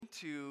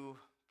to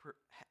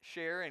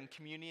share in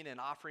communion and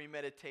offering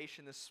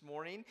meditation this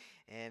morning,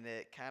 and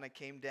it kind of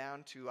came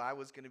down to I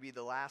was going to be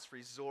the last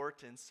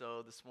resort, and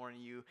so this morning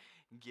you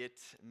get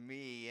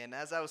me. And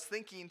as I was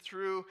thinking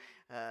through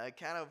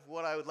kind of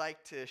what I would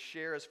like to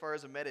share as far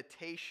as a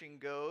meditation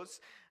goes,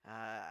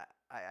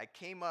 I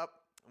came up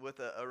with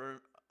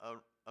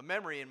a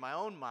memory in my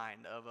own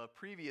mind of a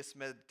previous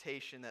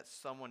meditation that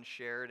someone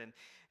shared. And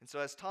so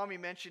as Tommy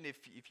mentioned,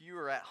 if you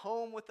are at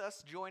home with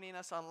us, joining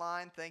us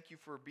online, thank you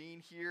for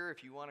being here.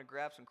 If you want to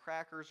grab some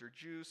crackers or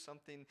juice,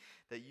 something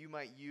that you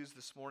might use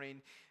this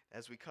morning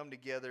as we come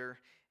together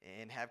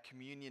and have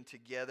communion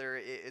together.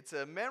 It's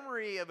a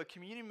memory of a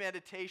communion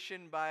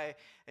meditation by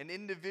an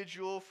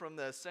individual from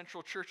the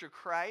Central Church of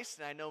Christ.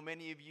 And I know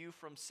many of you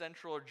from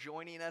Central are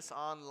joining us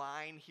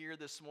online here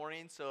this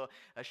morning. So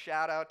a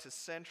shout out to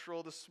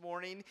Central this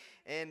morning.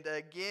 And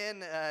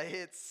again,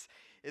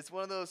 it's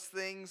one of those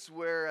things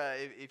where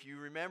if you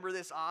remember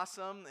this,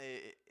 awesome.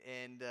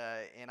 And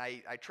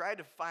I tried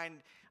to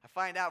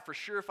find out for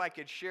sure if I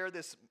could share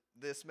this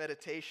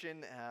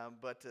meditation,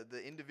 but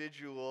the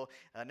individual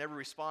never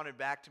responded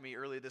back to me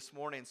early this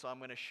morning, so I'm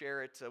going to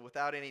share it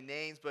without any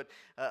names. But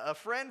a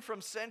friend from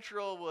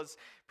Central was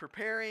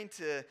preparing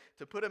to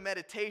put a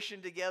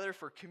meditation together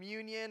for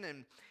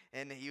communion,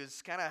 and he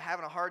was kind of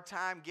having a hard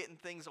time getting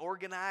things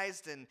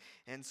organized,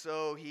 and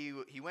so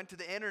he went to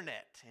the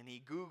internet and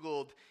he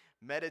Googled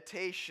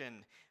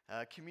meditation,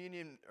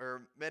 communion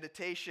or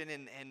meditation,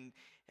 and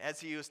as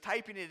he was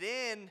typing it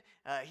in,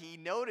 he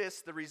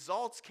noticed the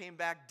results came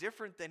back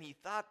different than he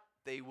thought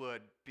they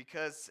would,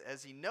 because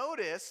as he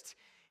noticed,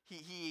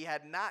 he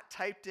had not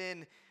typed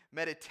in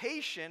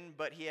meditation,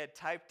 but he had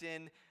typed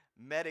in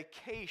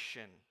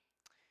medication.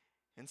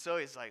 And so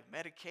he's like,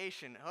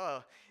 medication,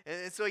 oh.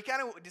 And so he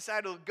kind of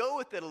decided to go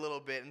with it a little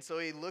bit. And so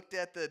he looked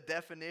at the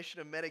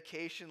definition of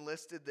medication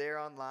listed there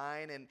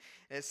online. And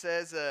it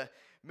says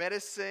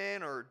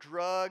medicine or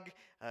drug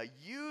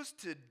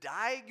used to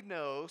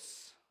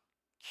diagnose,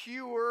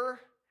 cure,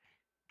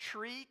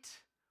 treat,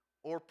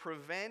 or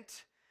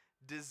prevent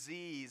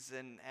disease.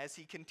 And as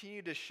he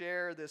continued to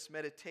share this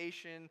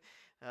meditation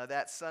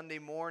that Sunday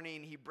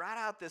morning, he brought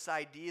out this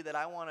idea that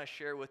I want to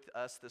share with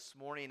us this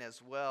morning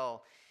as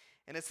well.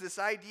 And it's this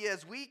idea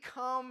as we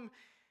come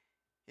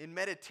in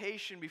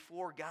meditation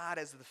before God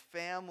as the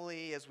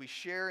family, as we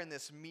share in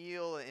this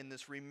meal, in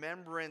this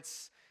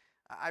remembrance,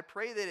 I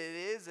pray that it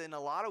is in a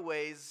lot of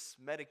ways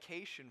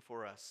medication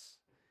for us,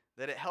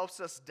 that it helps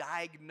us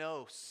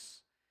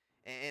diagnose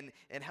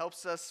and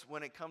helps us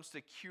when it comes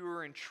to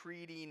cure and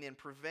treating and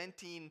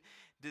preventing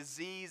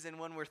disease. And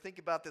when we're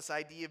thinking about this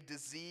idea of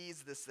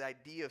disease, this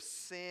idea of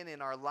sin in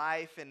our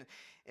life, and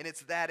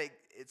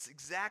it's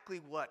exactly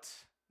what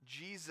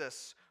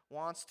Jesus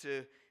wants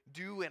to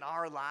do in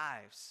our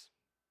lives.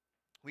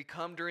 We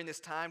come during this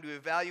time to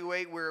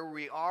evaluate where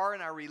we are in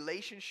our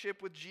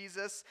relationship with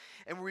Jesus,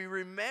 and we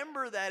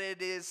remember that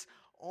it is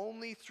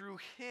only through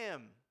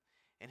Him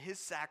and His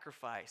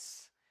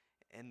sacrifice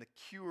and the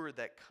cure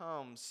that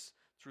comes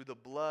through the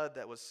blood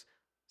that was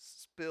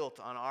spilt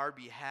on our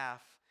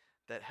behalf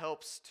that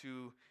helps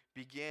to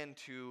begin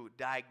to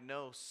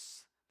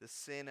diagnose the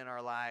sin in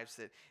our lives,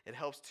 that it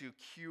helps to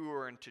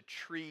cure and to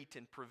treat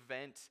and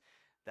prevent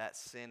that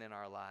sin in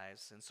our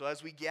lives. And so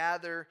as we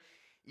gather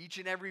each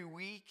and every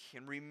week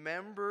and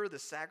remember the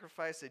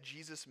sacrifice that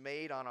Jesus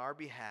made on our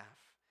behalf,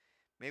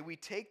 may we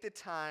take the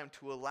time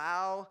to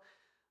allow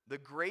the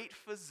great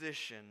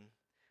physician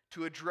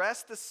to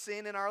address the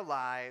sin in our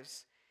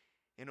lives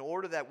in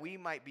order that we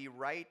might be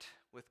right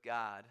with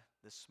God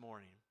this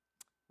morning.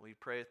 Will you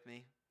pray with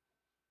me?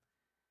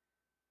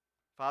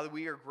 Father,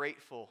 we are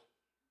grateful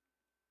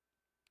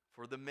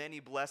for the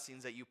many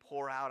blessings that you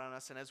pour out on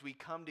us. And as we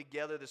come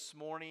together this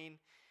morning,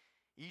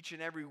 each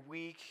and every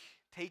week,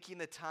 taking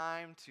the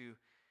time to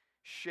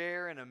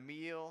share in a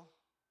meal,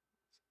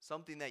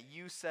 something that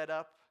you set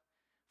up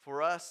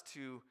for us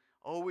to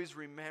always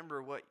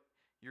remember what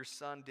your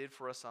Son did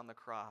for us on the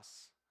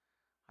cross,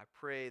 I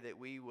pray that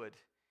we would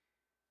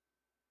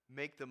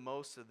make the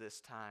most of this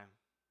time,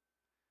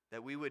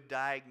 that we would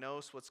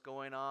diagnose what's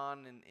going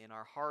on in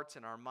our hearts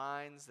and our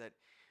minds, that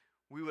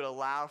we would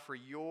allow for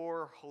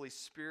your Holy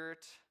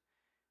Spirit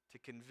to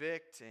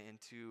convict and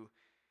to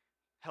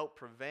help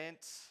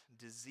prevent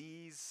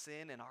disease,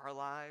 sin in our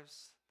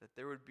lives,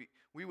 that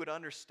we would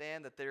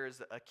understand that there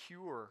is a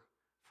cure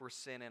for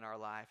sin in our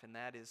life, and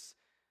that is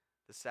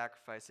the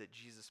sacrifice that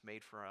Jesus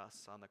made for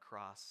us on the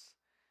cross.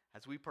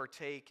 As we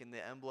partake in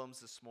the emblems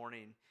this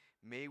morning,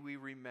 may we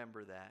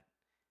remember that.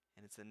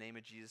 And it's in the name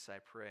of Jesus I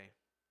pray.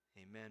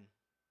 Amen.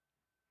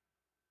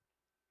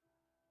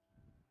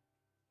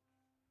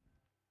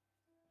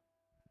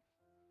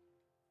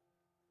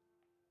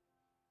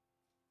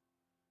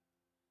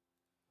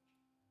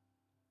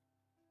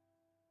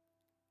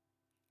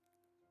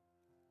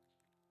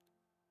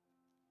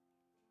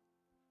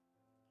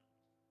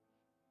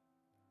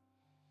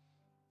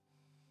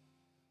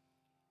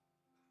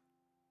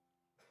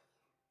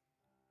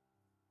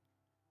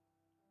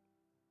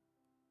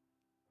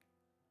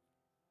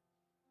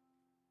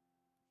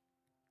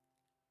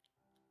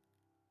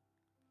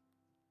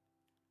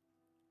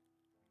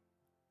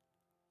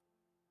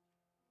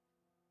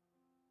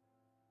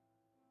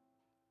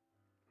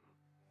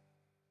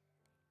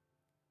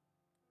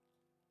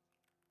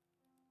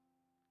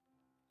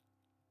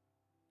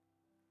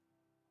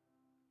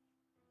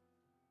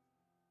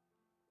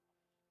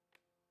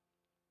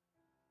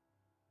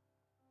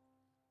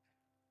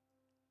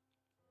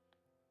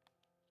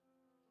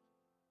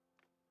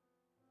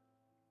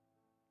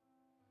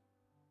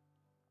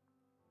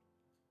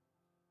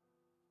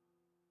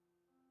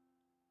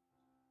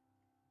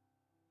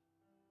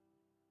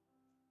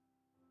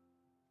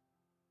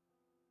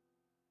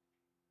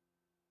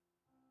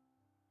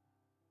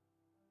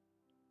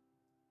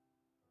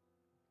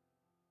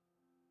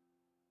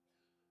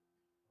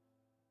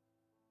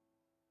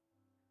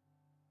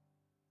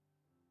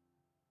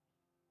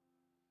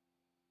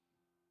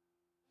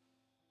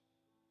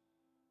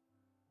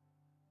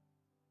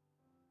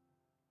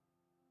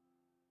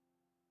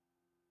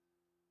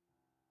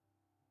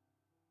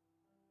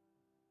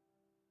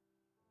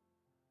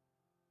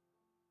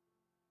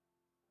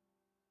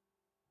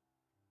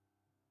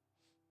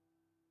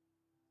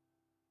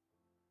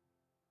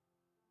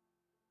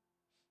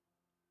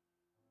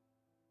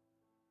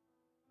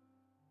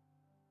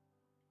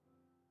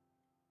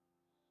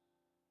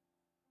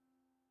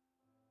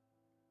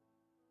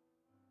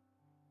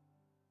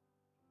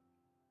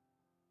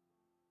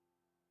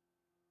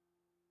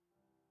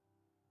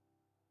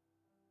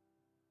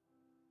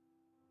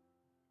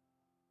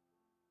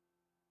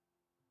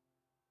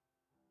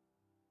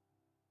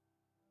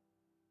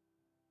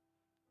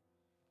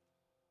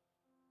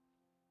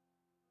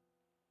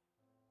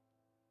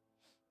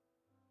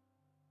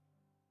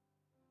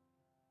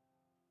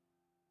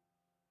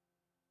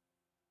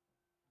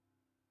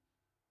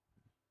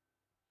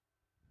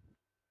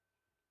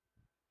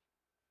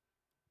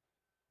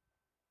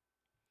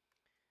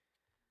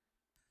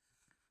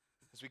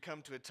 as we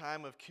come to a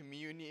time of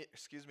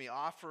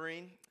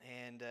offering,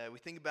 and we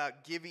think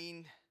about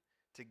giving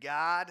to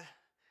God.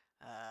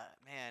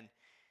 Man,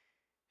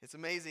 it's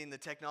amazing the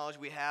technology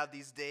we have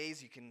these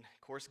days. You can,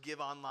 of course, give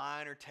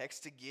online or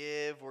text to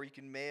give, or you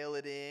can mail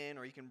it in,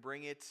 or you can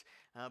bring it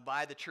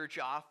by the church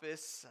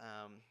office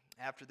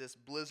after this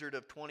blizzard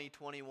of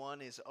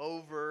 2021 is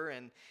over.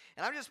 And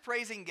I'm just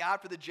praising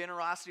God for the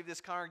generosity of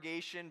this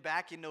congregation.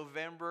 Back in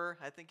November,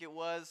 I think it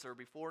was, or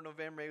before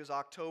November, maybe it was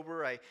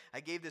October, I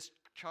gave this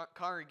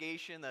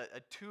congregation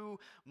a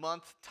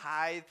 2-month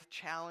tithe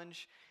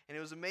challenge. And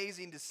it was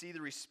amazing to see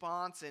the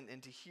response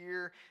and to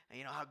hear,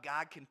 how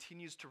God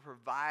continues to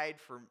provide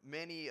for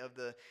many of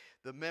the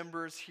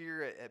members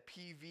here at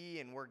PV,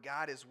 and where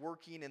God is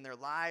working in their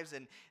lives.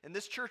 And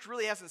this church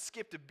really hasn't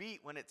skipped a beat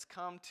when it's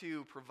come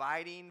to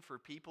providing for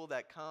people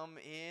that come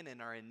in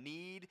and are in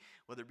need,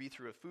 whether it be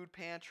through a food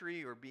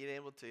pantry or being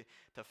able to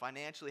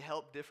financially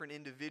help different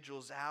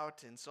individuals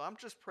out. And so I'm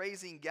just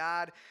praising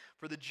God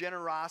for the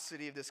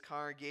generosity of this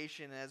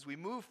congregation as we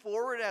move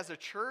forward as a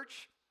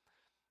church.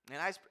 And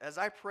as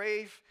I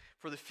pray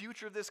for the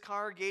future of this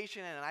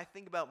congregation, and I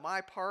think about my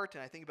part,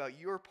 and I think about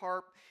your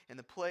part, and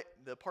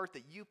the part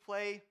that you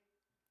play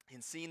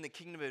in seeing the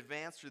kingdom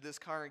advance through this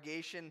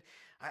congregation,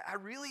 I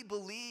really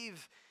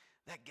believe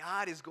that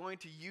God is going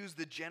to use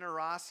the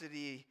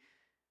generosity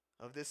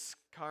of this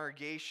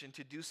congregation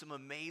to do some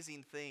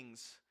amazing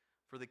things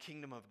for the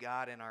kingdom of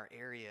God in our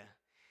area.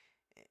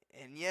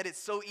 And yet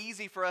it's so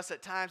easy for us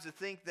at times to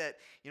think that,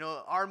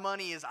 our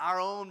money is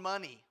our own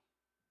money.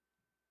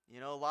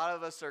 A lot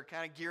of us are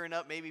kind of gearing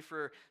up maybe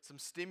for some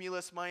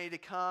stimulus money to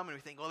come, and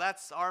we think, well,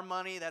 that's our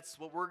money, that's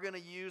what we're going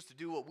to use to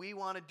do what we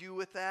want to do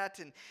with that,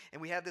 and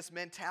we have this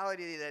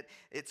mentality that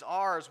it's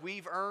ours,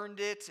 we've earned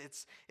it,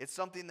 it's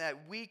something that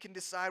we can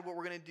decide what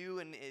we're going to do,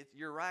 and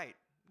you're right.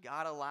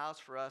 God allows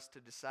for us to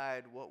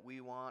decide what we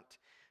want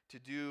to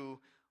do,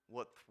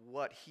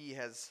 what He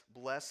has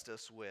blessed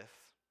us with.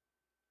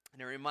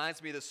 And it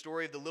reminds me of the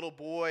story of the little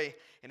boy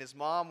and his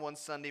mom one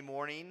Sunday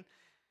morning.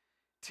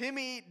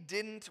 Timmy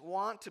didn't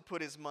want to put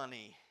his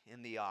money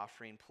in the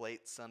offering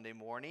plate Sunday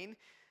morning,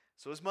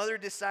 so his mother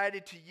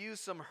decided to use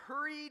some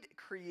hurried,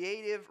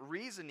 creative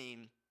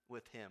reasoning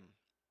with him.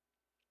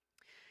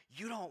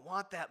 "You don't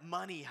want that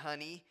money,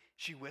 honey,"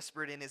 she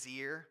whispered in his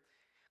ear.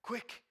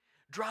 "Quick,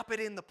 drop it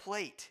in the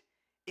plate.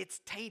 It's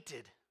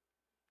tainted."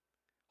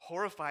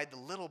 Horrified, the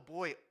little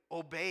boy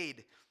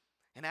obeyed,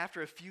 and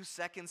after a few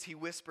seconds he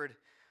whispered,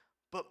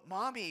 "But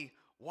Mommy,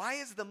 why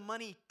is the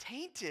money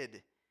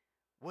tainted?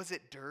 Was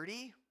it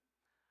dirty?"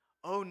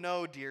 "Oh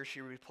no, dear,"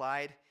 she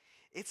replied.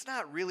 "It's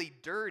not really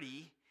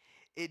dirty.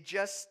 It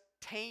just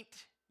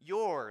tain't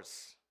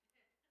yours."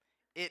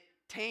 "It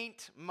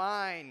tain't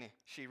mine,"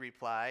 she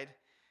replied.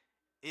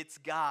 "It's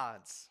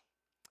God's."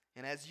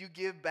 And as you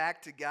give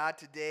back to God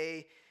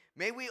today,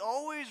 may we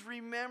always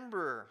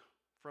remember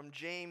from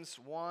James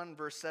 1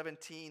 verse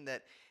 17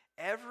 that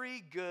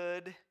every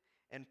good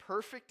and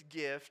perfect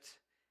gift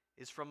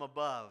is from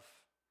above,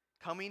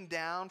 coming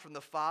down from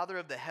the Father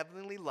of the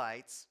heavenly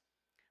lights,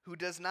 who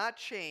does not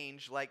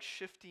change like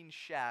shifting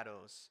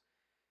shadows.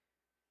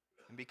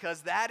 And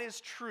because that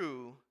is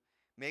true,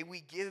 may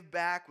we give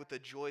back with a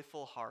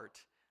joyful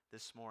heart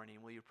this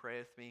morning. Will you pray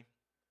with me?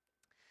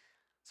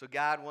 So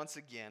God, once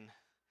again,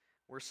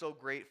 we're so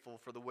grateful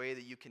for the way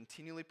that you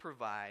continually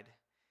provide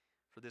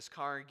for this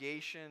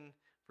congregation,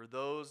 for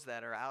those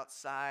that are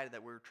outside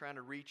that we're trying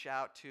to reach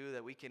out to,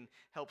 that we can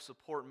help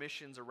support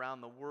missions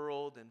around the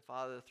world, and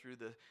Father, through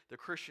the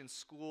Christian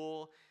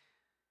school,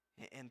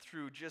 and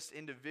through just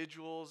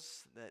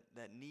individuals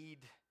that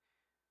need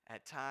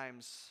at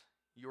times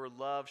your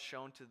love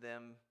shown to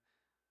them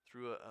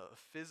through a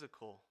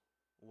physical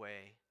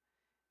way.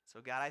 So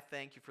God, I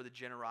thank you for the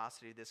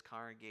generosity of this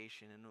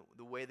congregation and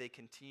the way they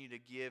continue to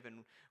give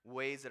in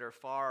ways that are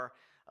far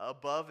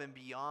above and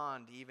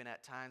beyond even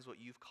at times what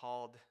you've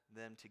called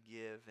them to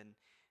give. And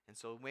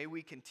so may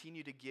we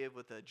continue to give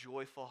with a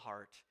joyful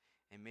heart,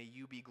 and may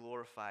you be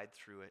glorified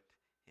through it.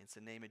 In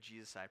the name of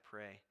Jesus I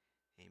pray.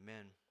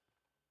 Amen.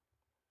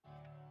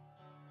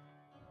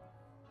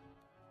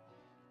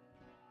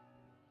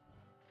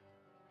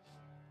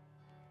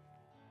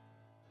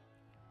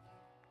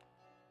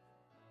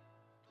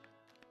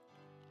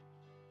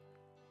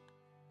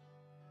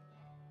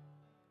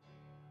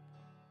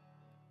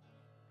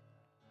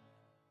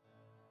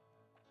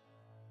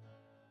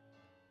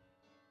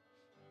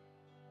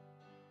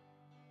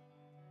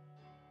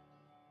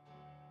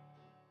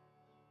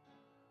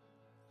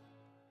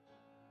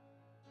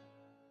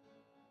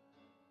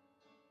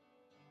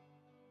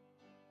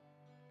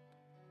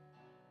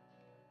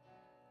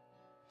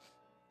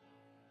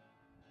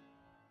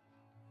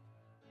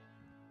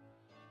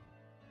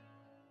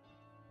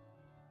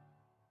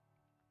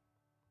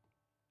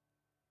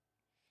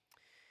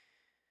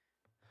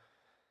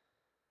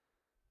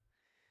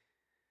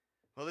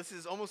 Well,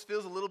 this almost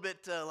feels a little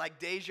bit like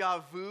deja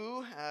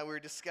vu we're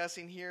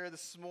discussing here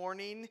this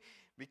morning,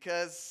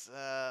 because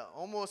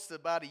almost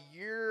about a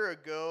year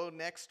ago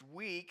next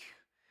week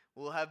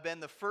will have been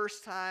the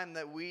first time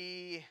that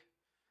we,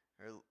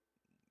 or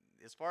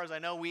as far as I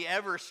know, we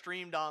ever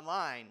streamed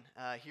online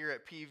here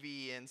at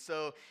PV. And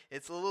so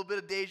it's a little bit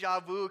of deja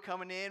vu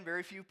coming in.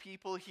 Very few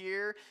people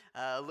here.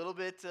 A little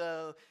bit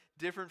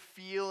different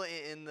feel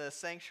in the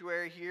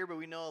sanctuary here, but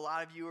we know a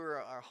lot of you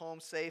are home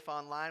safe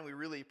online. We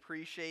really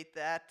appreciate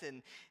that.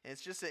 And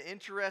it's just an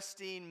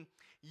interesting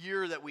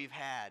year that we've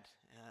had.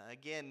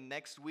 Again,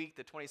 next week,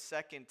 the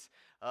 22nd,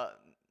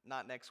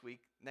 not next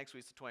week. Next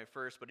week's the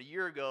 21st, but a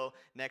year ago,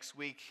 next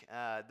week,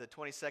 the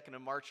 22nd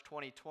of March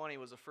 2020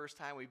 was the first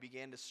time we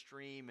began to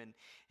stream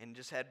and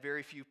just had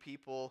very few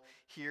people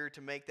here to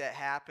make that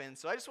happen.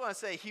 So I just want to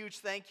say a huge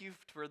thank you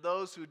for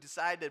those who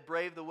decided to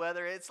brave the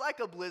weather. It's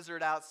like a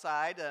blizzard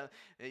outside,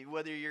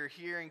 whether you're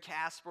here in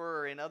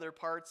Casper or in other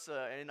parts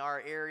in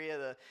our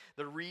area,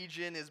 the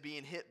region is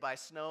being hit by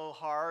snow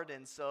hard,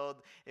 and so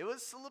it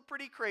was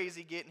pretty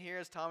crazy getting here,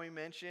 as Tommy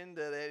mentioned.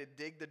 They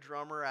dig the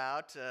drummer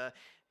out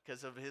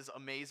because of his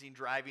amazing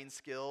driving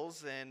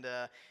skills.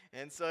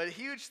 And so a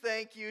huge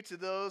thank you to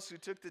those who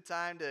took the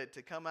time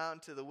to come out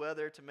into the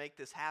weather to make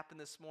this happen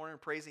this morning,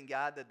 praising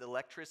God that the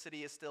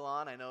electricity is still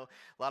on. I know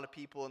a lot of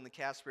people in the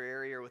Casper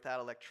area are without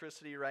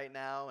electricity right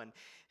now.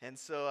 And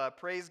so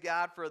praise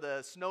God for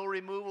the snow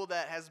removal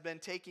that has been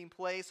taking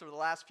place over the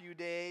last few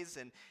days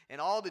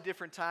and all the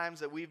different times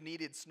that we've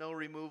needed snow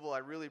removal. I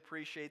really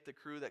appreciate the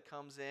crew that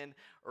comes in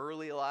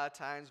early, a lot of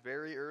times,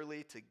 very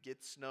early, to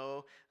get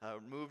snow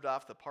moved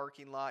off the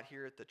parking lot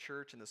here at the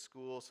church and the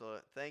school. So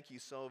thank you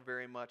so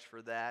very much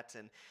for that.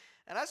 And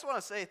I just want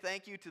to say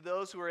thank you to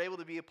those who were able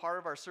to be a part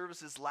of our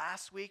services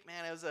last week.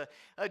 Man, it was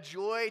a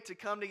joy to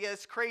come together.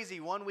 It's crazy.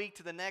 One week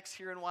to the next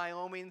here in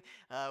Wyoming,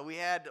 we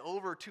had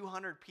over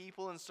 200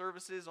 people in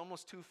services,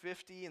 almost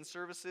 250 in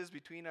services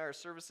between our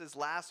services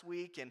last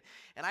week. And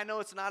I know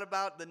it's not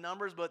about the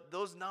numbers, but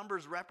those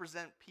numbers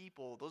represent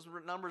people. Those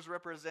numbers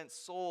represent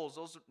souls.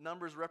 Those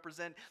numbers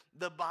represent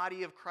the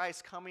body of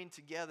Christ coming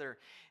together.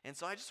 And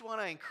so I just want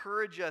to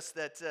encourage us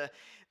that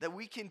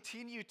we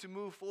continue to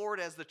move forward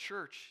as the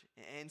church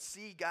and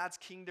see God's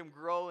kingdom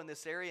grow in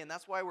this area. And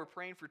that's why we're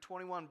praying for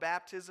 21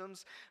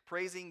 baptisms,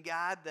 praising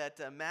God that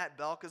Matt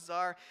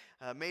Balcazar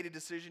made a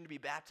decision to be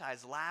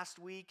baptized last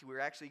week. We're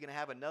actually going to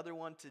have another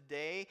one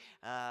today,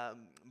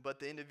 but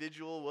the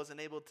individual wasn't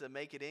able to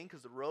make it in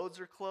because the roads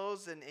are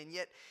closed. And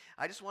yet,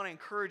 I just want to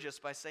encourage us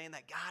by saying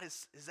that God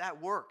is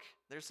at work.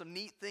 There's some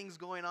neat things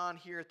going on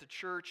here at the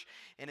church,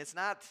 and it's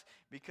not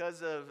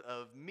because of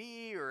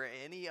me or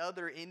any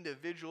other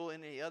individual,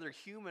 any other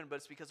human, but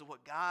it's because of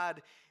what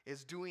God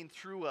is doing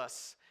through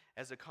us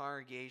as a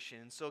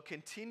congregation. So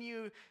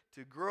continue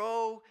to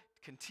grow,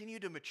 continue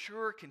to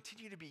mature,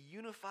 continue to be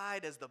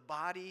unified as the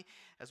body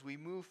as we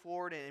move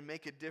forward and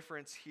make a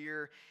difference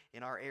here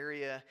in our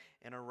area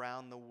and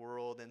around the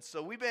world. And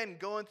so we've been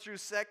going through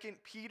 2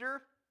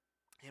 Peter.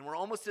 And we're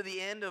almost to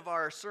the end of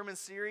our sermon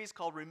series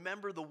called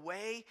Remember the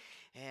Way.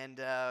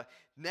 And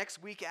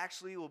next week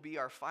actually will be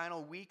our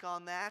final week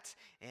on that.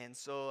 And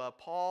so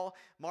Paul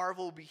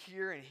Marvel will be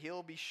here and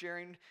he'll be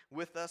sharing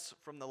with us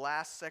from the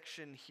last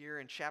section here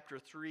in chapter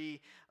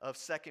 3 of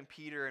 2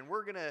 Peter. And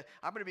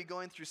I'm going to be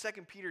going through 2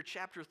 Peter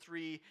chapter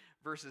 3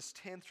 verses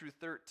 10 through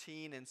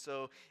 13. And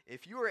so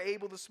if you are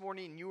able this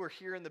morning and you are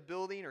here in the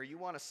building, or you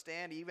want to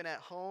stand even at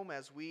home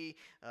as we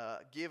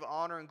give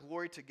honor and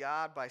glory to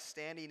God by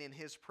standing in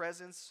his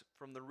presence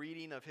from the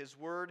reading of his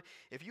word,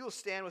 if you will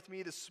stand with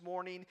me this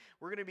morning,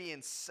 we're going to be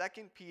in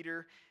 2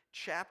 Peter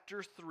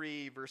chapter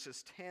 3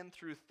 verses 10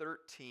 through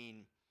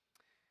 13.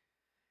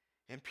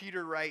 And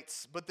Peter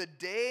writes, "But the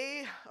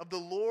day of the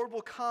Lord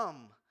will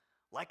come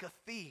like a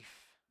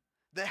thief.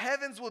 The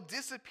heavens will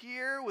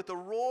disappear with a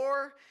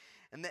roar,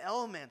 and the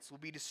elements will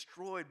be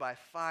destroyed by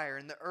fire,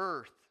 and the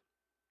earth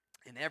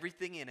and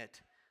everything in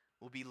it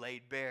will be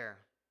laid bare.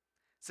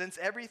 Since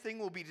everything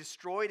will be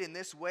destroyed in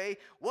this way,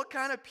 what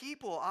kind of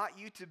people ought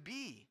you to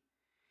be?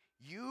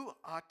 You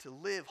ought to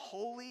live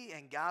holy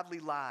and godly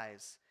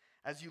lives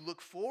as you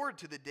look forward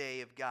to the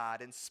day of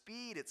God and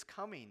speed its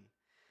coming.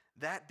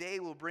 That day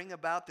will bring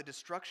about the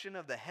destruction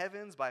of the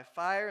heavens by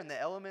fire, and the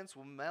elements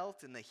will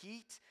melt in the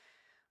heat.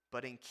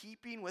 But in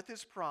keeping with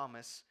his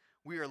promise,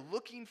 we are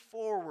looking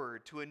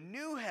forward to a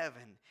new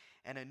heaven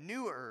and a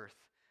new earth,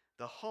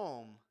 the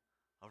home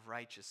of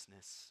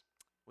righteousness."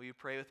 Will you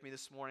pray with me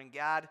this morning?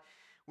 God,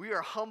 we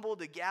are humbled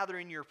to gather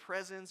in your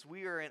presence.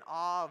 We are in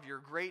awe of your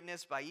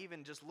greatness by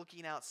even just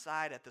looking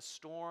outside at the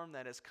storm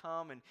that has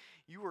come. And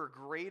you are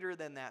greater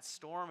than that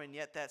storm, and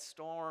yet that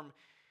storm,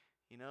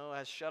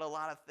 has shut a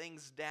lot of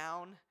things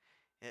down.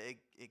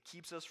 It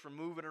keeps us from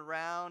moving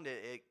around.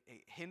 It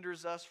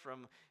hinders us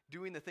from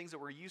doing the things that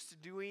we're used to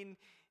doing.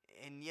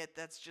 And yet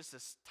that's just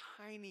a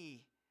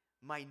tiny,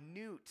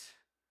 minute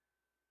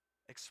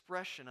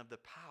expression of the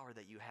power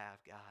that you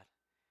have, God.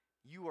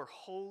 You are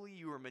holy,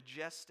 you are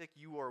majestic,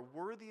 you are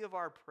worthy of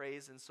our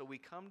praise. And so we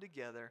come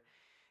together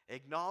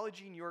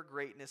acknowledging your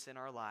greatness in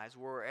our lives.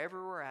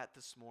 Wherever we're at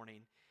this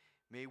morning,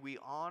 may we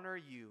honor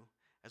you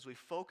as we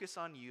focus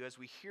on you, as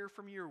we hear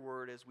from your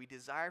word, as we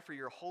desire for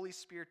your Holy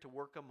Spirit to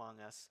work among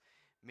us.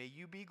 May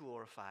you be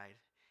glorified.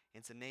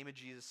 In the name of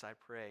Jesus I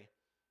pray.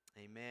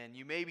 Amen.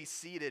 You may be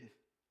seated.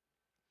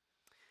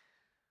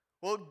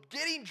 Well,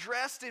 getting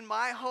dressed in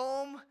my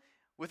home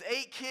with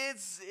 8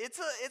 kids, it's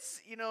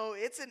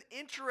an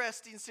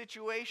interesting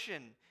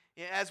situation.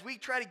 Yeah, as we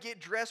try to get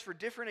dressed for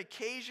different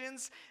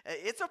occasions,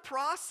 it's a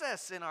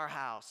process in our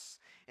house.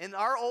 And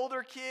our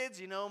older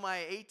kids,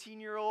 my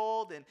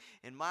 18-year-old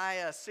and my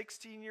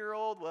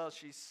 16-year-old, well,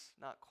 she's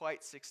not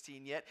quite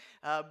 16 yet,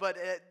 but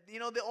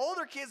the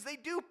older kids, they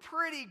do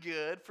pretty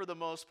good for the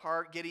most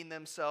part getting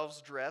themselves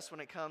dressed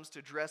when it comes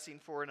to dressing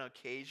for an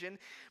occasion.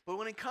 But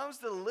when it comes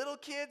to the little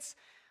kids,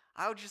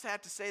 I would just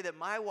have to say that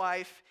my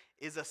wife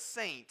is a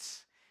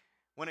saint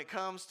when it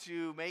comes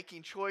to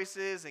making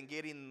choices and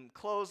getting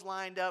clothes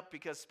lined up,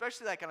 because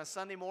especially like on a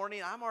Sunday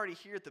morning, I'm already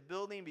here at the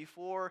building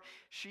before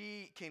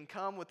she can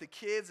come with the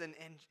kids, and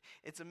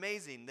it's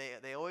amazing.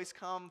 They always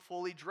come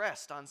fully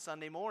dressed on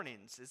Sunday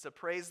mornings. It's a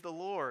praise the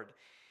Lord.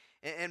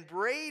 And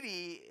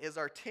Brady is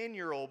our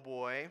 10-year-old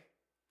boy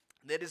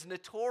that is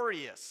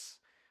notorious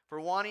for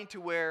wanting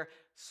to wear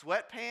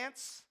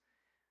sweatpants,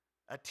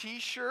 a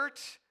t-shirt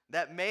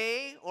that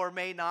may or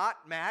may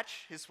not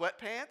match his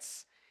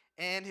sweatpants,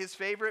 and his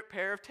favorite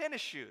pair of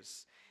tennis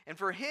shoes. And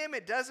for him,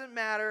 it doesn't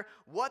matter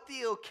what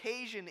the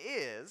occasion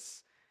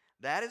is,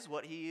 that is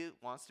what he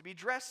wants to be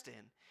dressed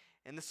in.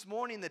 And this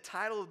morning, the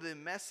title of the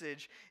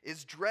message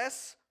is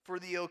Dress for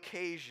the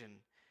Occasion.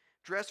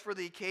 Dress for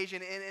the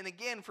occasion. And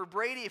again, for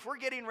Brady, if we're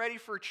getting ready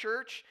for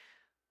church,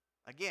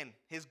 again,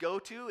 his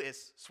go-to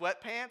is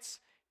sweatpants,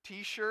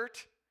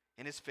 t-shirt,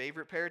 and his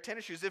favorite pair of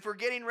tennis shoes. If we're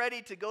getting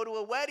ready to go to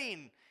a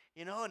wedding,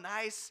 a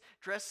nice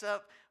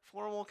dress-up,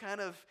 formal kind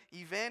of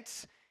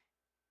event,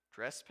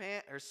 dress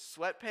pants or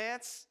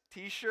sweatpants,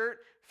 t-shirt,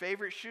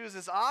 favorite shoes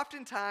is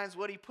oftentimes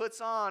what he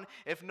puts on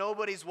if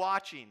nobody's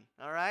watching,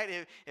 all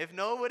right? If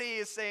nobody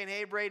is saying,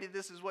 hey, Brady,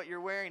 this is what you're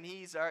wearing,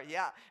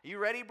 yeah. You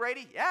ready,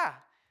 Brady? Yeah.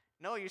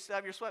 No, you still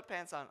have your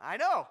sweatpants on. I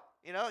know.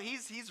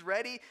 He's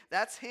ready.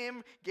 That's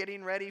him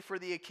getting ready for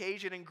the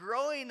occasion. And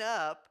growing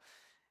up,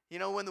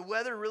 when the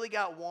weather really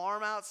got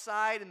warm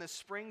outside in the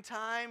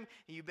springtime,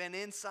 you've been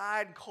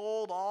inside and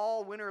cold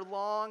all winter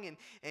long,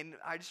 and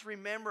I just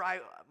remember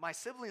my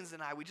siblings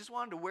and I, we just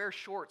wanted to wear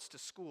shorts to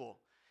school.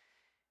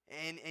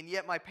 And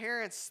yet my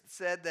parents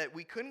said that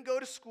we couldn't go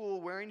to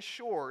school wearing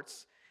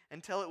shorts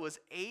until it was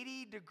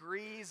 80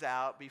 degrees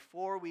out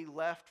before we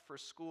left for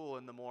school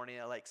in the morning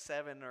at like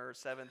 7 or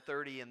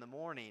 7:30 in the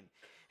morning.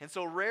 And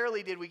so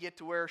rarely did we get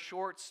to wear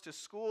shorts to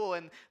school.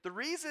 And the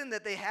reason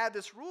that they had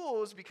this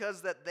rule is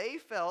because that they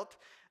felt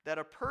that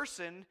a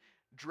person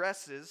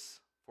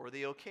dresses for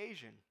the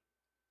occasion.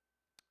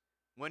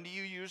 When do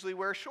you usually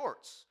wear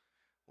shorts?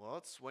 Well,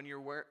 it's when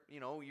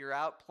you're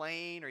out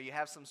playing, or you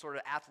have some sort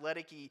of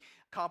athletic-y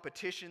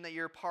competition that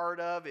you're part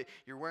of.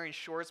 You're wearing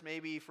shorts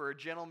maybe for a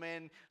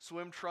gentleman,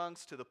 swim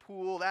trunks to the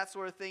pool, that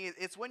sort of thing.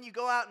 It's when you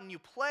go out and you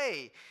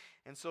play.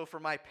 And so for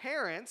my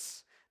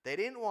parents, they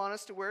didn't want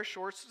us to wear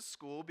shorts to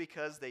school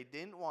because they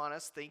didn't want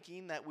us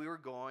thinking that we were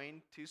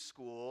going to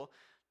school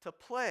to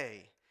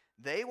play.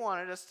 They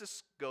wanted us to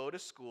go to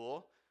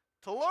school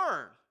to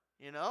learn,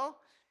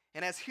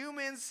 And as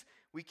humans,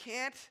 we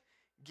can't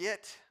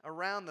get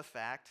around the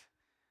fact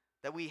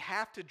that we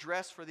have to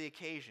dress for the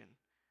occasion.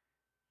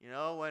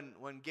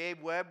 When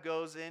Gabe Webb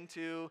goes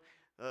into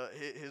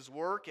his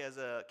work as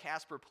a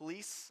Casper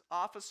police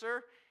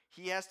officer,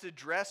 he has to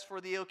dress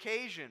for the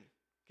occasion,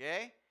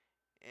 okay?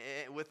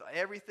 With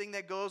everything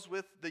that goes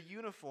with the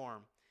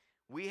uniform.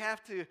 We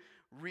have to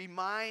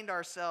remind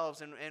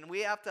ourselves, and we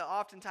have to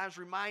oftentimes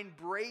remind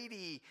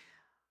Brady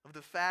of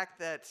the fact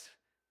that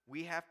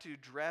we have to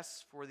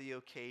dress for the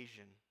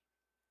occasion.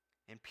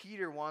 And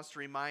Peter wants to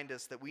remind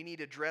us that we need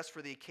to dress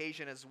for the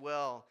occasion as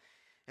well.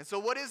 And so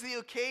what is the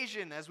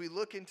occasion as we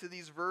look into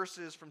these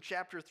verses from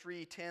chapter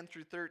 3, 10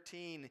 through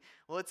 13?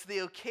 Well, it's the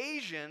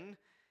occasion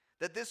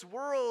that this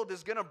world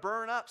is going to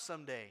burn up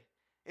someday.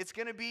 It's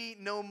going to be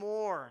no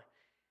more.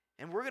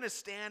 And we're going to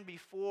stand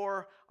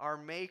before our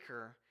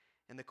Maker.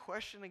 And the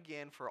question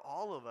again for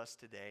all of us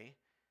today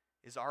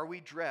is, are we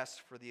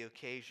dressed for the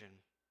occasion?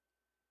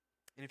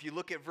 And if you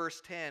look at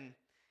verse 10,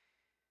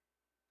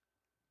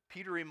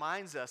 Peter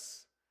reminds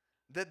us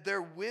that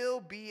there will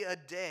be a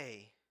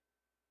day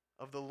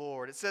of the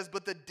Lord. It says,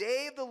 but the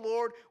day of the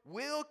Lord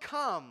will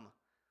come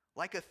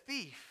like a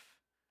thief.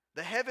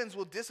 The heavens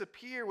will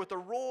disappear with a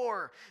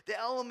roar. The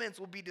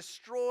elements will be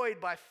destroyed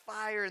by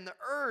fire, and the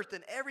earth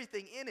and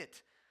everything in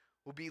it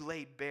will be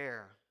laid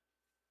bare.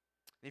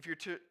 And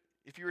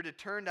if you were to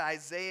turn to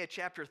Isaiah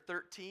chapter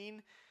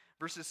 13,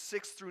 verses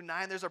 6 through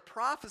 9, there's a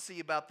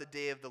prophecy about the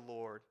day of the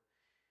Lord.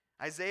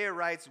 Isaiah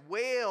writes,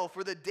 wail,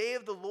 for the day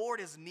of the Lord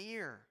is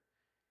near.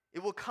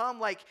 It will come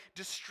like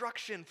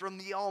destruction from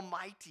the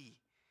Almighty.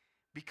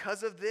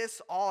 Because of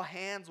this, all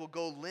hands will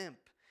go limp.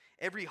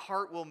 Every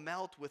heart will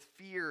melt with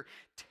fear.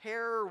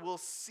 Terror will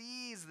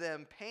seize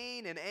them.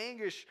 Pain and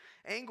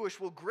anguish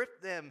will grip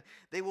them.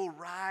 They will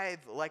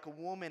writhe like a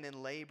woman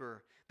in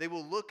labor. They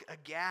will look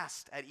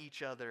aghast at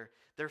each other,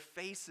 their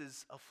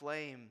faces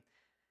aflame.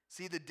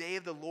 See, the day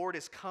of the Lord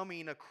is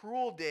coming, a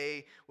cruel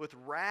day with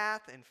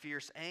wrath and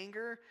fierce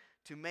anger,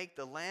 to make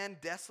the land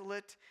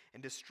desolate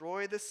and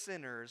destroy the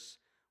sinners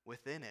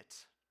within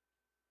it.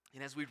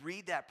 And as we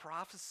read that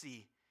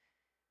prophecy,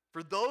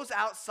 for those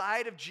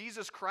outside of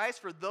Jesus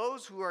Christ, for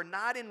those who are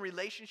not in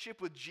relationship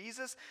with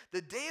Jesus,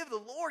 the day of the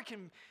Lord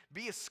can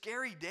be a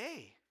scary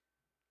day.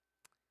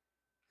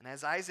 And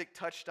as Isaac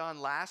touched on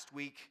last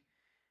week,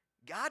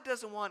 God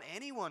doesn't want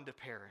anyone to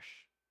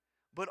perish,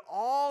 but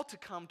all to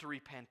come to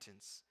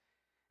repentance.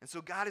 And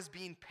so God is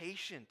being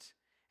patient,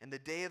 and the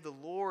day of the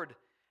Lord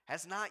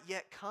has not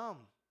yet come.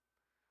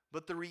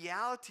 But the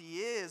reality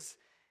is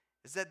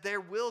that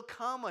there will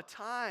come a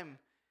time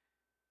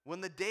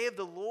when the day of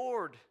the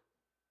Lord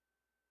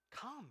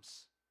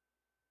comes.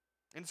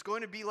 And it's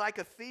going to be like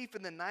a thief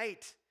in the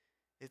night,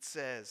 it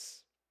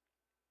says.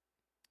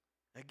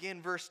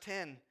 Again, verse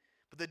 10,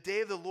 but the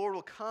day of the Lord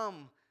will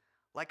come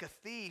like a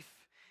thief.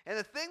 And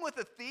the thing with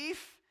a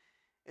thief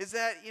is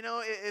that,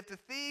 if the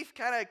thief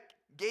kind of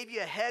gave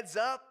you a heads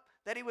up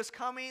that he was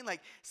coming,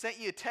 like sent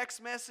you a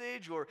text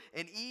message or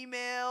an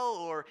email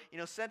or,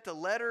 sent a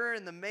letter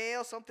in the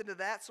mail, something to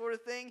that sort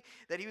of thing,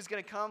 that he was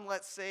going to come,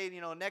 let's say,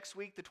 next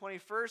week, the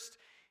 21st,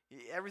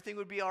 everything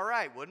would be all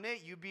right, wouldn't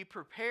it? You'd be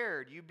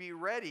prepared. You'd be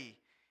ready.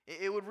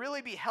 It would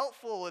really be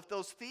helpful if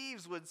those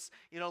thieves would,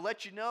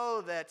 let you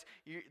know that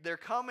they're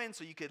coming,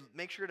 so you could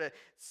make sure to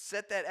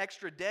set that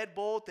extra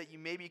deadbolt, that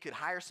maybe you could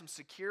hire some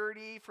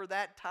security for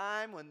that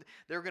time when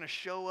they're going to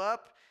show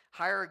up,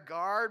 hire a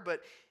guard, but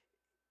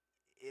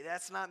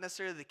that's not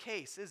necessarily the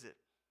case, is it?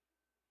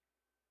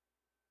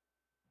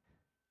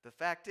 The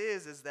fact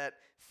is that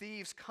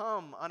thieves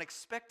come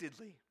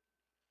unexpectedly.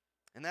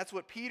 And that's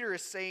what Peter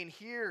is saying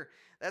here.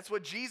 That's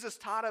what Jesus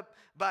taught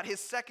about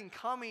his second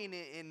coming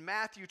in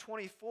Matthew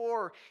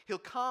 24. He'll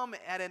come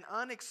at an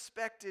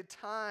unexpected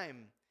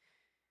time.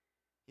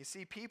 You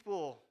see,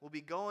 people will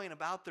be going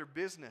about their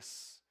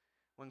business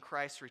when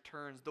Christ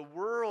returns. The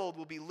world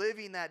will be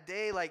living that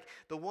day like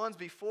the ones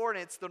before,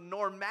 and it's the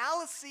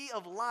normalcy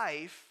of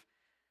life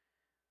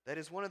that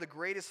is one of the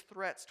greatest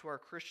threats to our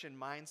Christian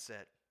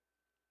mindset.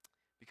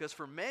 Because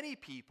for many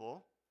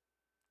people,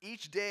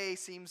 each day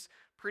seems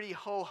pretty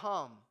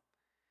ho-hum.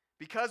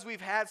 Because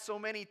we've had so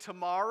many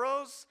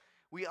tomorrows,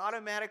 we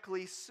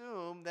automatically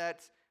assume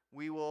that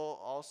we will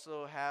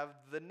also have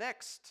the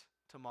next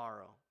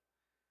tomorrow.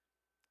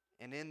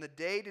 And in the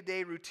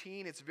day-to-day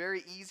routine, it's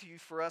very easy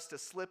for us to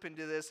slip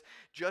into this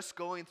just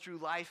going through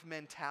life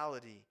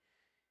mentality.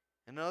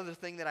 Another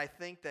thing that I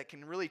think that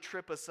can really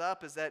trip us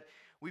up is that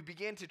we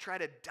begin to try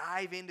to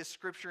dive into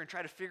Scripture and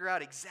try to figure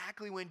out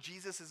exactly when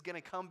Jesus is going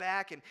to come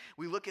back. And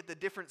we look at the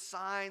different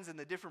signs and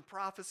the different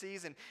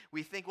prophecies, and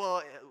we think,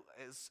 well,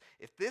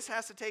 if this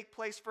has to take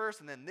place first,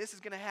 and then this is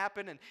going to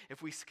happen, and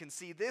if we can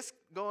see this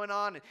going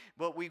on,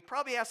 but we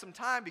probably have some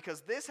time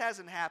because this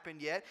hasn't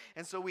happened yet.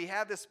 And so we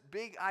have this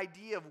big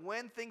idea of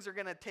when things are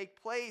going to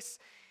take place,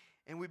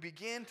 and we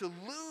begin to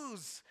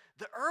lose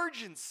the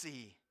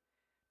urgency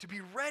to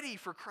be ready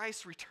for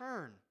Christ's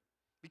return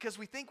because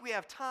we think we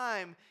have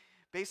time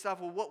based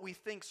off of what we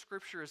think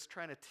Scripture is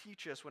trying to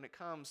teach us when it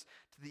comes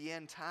to the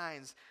end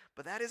times.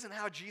 But that isn't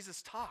how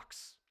Jesus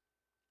talks.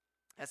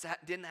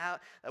 That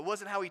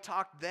wasn't how he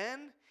talked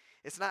then.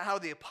 It's not how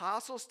the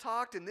apostles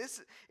talked. And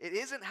it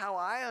isn't how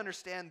I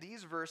understand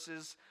these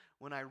verses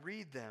when I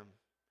read them.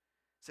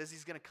 It says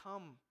he's going to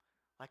come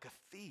like a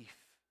thief.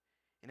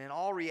 And in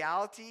all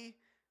reality,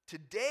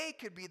 today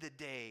could be the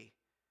day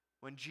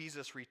when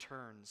Jesus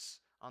returns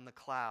on the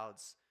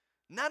clouds.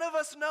 None of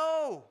us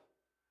know.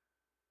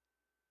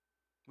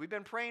 We've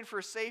been praying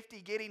for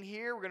safety getting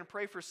here. We're going to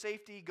pray for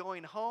safety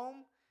going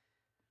home.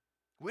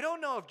 We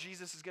don't know if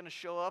Jesus is going to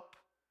show up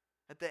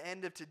at the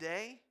end of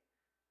today.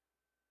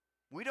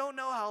 We don't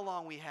know how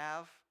long we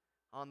have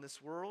on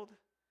this world.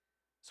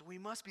 So we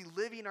must be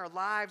living our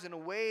lives in a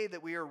way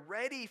that we are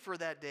ready for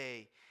that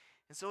day.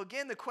 And so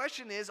again, the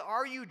question is,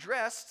 are you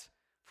dressed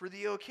for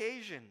the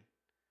occasion?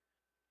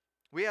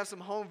 We have some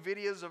home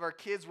videos of our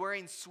kids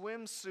wearing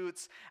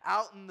swimsuits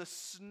out in the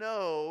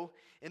snow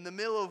in the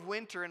middle of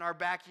winter in our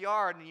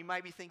backyard. And you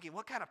might be thinking,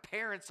 what kind of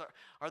parents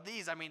are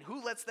these? I mean,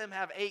 who lets them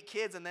have 8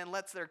 kids and then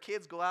lets their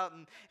kids go out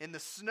in the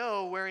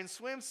snow wearing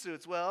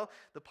swimsuits? Well,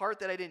 the part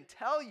that I didn't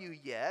tell you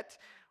yet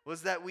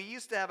was that we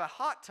used to have a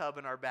hot tub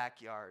in our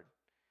backyard.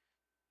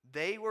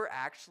 They were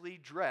actually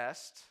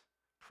dressed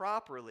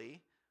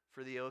properly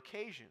for the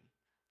occasion.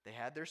 They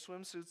had their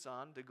swimsuits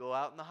on to go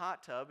out in the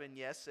hot tub, and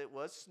yes, it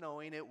was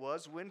snowing, it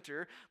was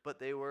winter, but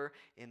they were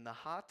in the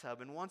hot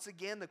tub. And once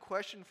again, the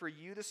question for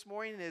you this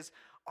morning is,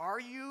 are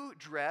you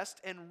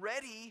dressed and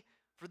ready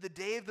for the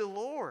day of the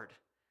Lord,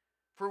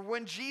 for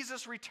when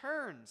Jesus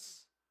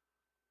returns?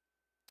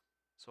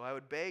 So I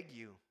would beg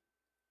you,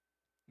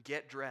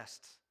 get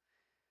dressed.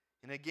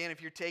 And again,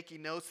 if you're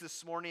taking notes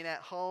this morning at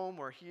home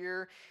or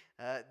here,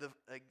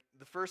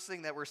 the first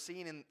thing that we're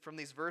seeing from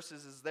these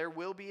verses is there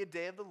will be a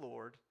day of the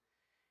Lord.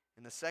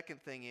 And the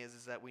second thing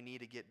is that we need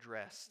to get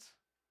dressed.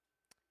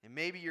 And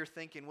maybe you're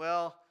thinking,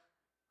 well,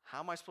 how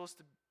am I supposed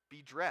to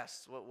be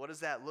dressed? What does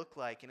that look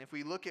like? And if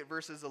we look at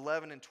verses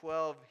 11 and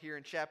 12 here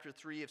in chapter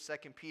 3 of 2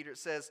 Peter, it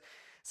says,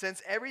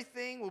 since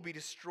everything will be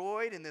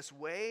destroyed in this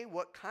way,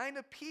 what kind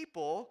of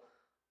people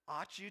ought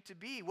ought you to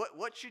be?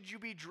 What should you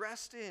be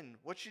dressed in?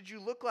 What should you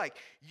look like?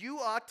 You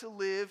ought to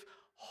live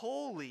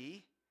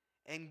holy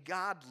and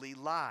godly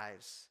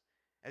lives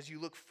as you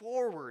look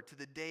forward to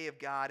the day of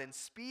God and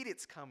speed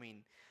its coming.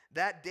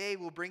 That day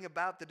will bring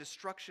about the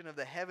destruction of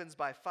the heavens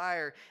by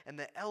fire, and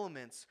the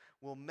elements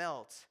will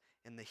melt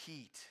in the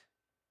heat.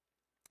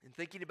 And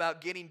thinking about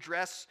getting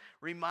dressed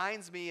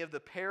reminds me of the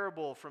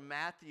parable from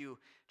Matthew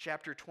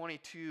chapter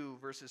 22,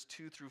 verses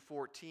 2 through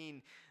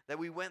 14, that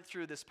we went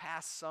through this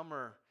past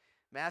summer.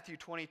 Matthew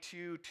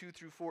 22, 2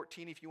 through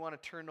 14, if you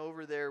want to turn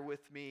over there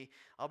with me,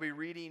 I'll be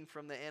reading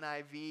from the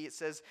NIV. It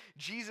says,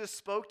 Jesus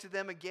spoke to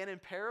them again in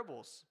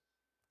parables,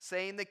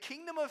 saying, the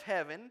kingdom of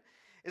heaven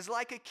is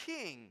like a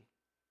king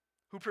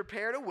who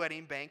prepared a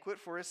wedding banquet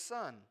for his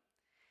son.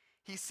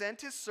 He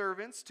sent his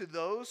servants to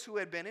those who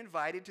had been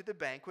invited to the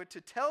banquet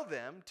to tell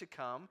them to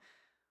come,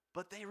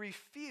 but they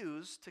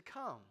refused to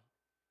come.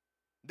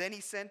 Then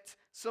he sent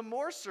some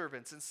more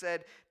servants and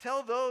said,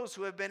 tell those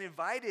who have been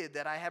invited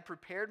that I have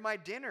prepared my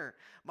dinner.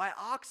 My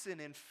oxen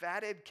and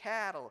fatted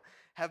cattle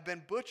have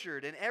been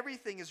butchered, and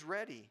everything is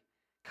ready.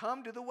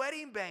 Come to the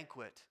wedding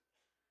banquet.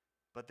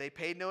 But they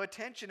paid no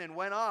attention and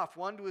went off,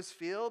 one to his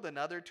field,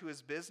 another to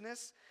his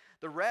business.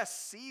 The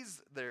rest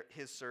seized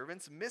his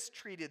servants,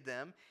 mistreated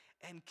them,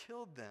 and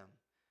killed them.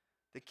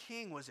 The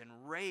king was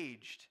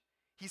enraged.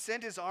 He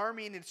sent his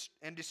army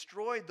and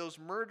destroyed those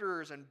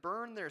murderers and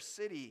burned their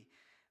city.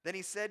 Then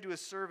he said to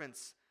his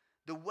servants,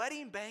 the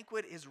wedding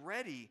banquet is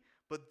ready,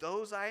 but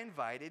those I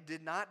invited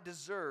did not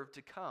deserve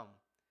to come.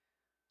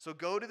 So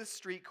go to the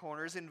street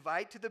corners,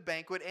 invite to the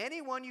banquet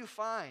anyone you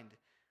find.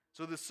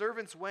 So the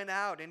servants went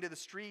out into the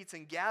streets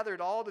and gathered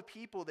all the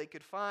people they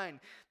could find,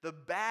 the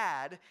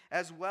bad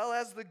as well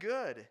as the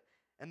good.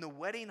 And the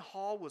wedding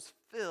hall was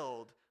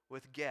filled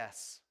with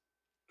guests.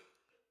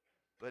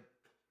 But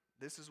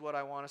this is what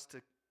I want us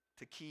to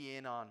key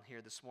in on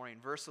here this morning.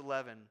 Verse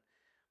 11.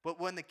 But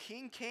when the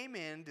king came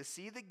in to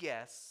see the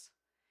guests,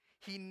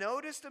 he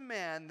noticed a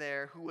man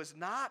there who was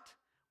not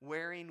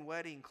wearing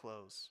wedding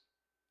clothes.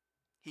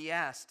 He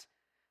asked,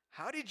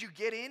 how did you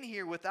get in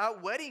here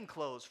without wedding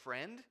clothes,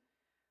 friend?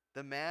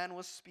 The man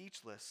was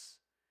speechless.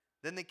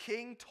 Then the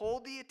king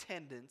told the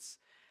attendants,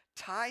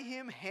 tie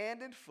him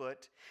hand and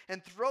foot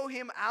and throw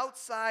him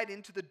outside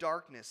into the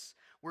darkness,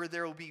 where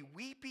there will be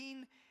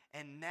weeping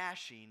and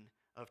gnashing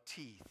of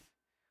teeth.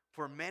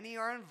 For many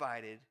are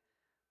invited,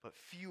 but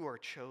few are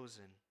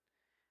chosen.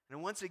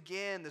 And once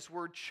again, this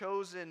word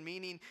chosen,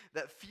 meaning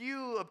that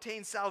few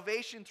obtain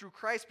salvation through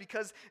Christ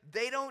because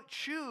they don't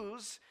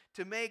choose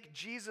to make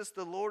Jesus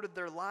the Lord of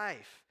their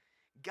life.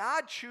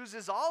 God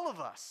chooses all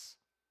of us,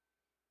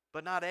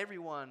 but not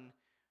everyone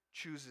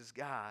chooses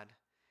God.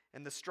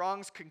 And the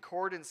Strong's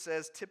Concordance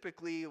says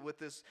typically with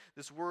this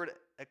word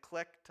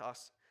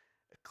eklektos,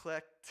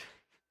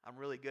 I'm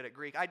really good at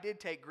Greek. I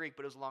did take Greek,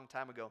 but it was a long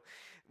time ago.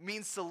 It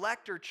means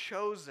select or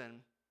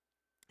chosen,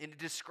 and it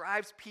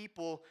describes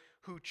people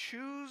who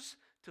choose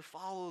to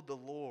follow the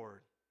Lord.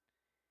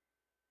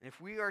 And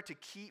if we are to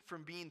keep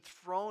from being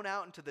thrown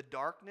out into the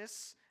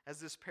darkness,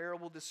 as this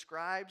parable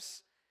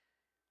describes,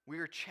 we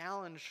are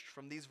challenged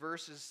from these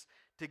verses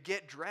to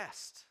get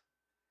dressed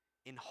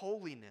in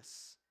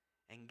holiness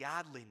and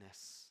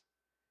godliness.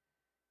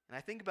 And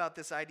I think about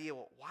this idea,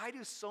 well, why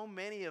do so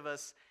many of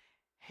us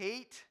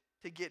hate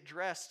to get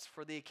dressed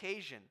for the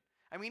occasion?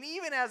 I mean,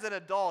 even as an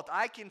adult,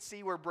 I can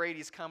see where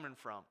Brady's coming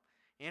from,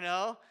 you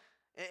know?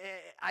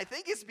 I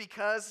think it's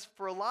because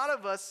for a lot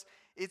of us,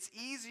 it's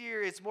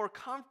easier, it's more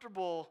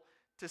comfortable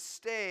to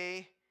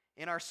stay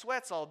in our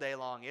sweats all day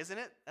long, isn't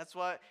it? That's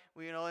what,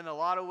 in a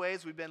lot of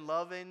ways we've been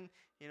loving,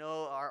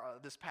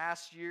 this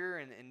past year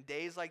and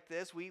days like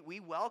this. We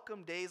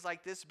welcome days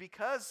like this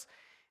because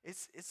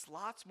it's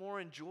lots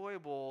more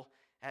enjoyable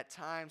at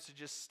times to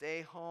just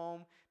stay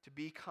home, to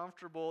be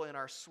comfortable in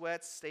our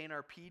sweats, stay in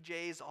our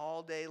PJs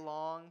all day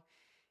long.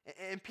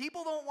 And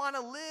people don't want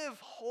to live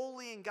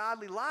holy and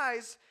godly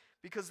lives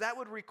because that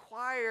would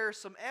require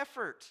some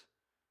effort.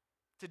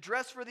 To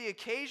dress for the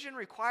occasion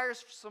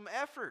requires some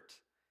effort.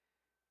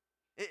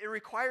 It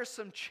requires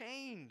some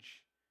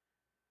change.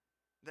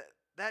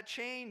 That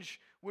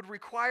change would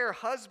require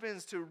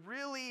husbands to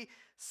really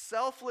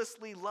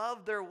selflessly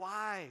love their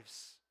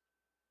wives.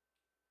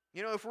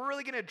 If we're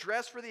really going to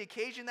dress for the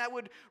occasion, that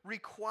would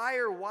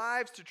require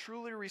wives to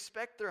truly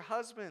respect their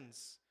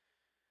husbands.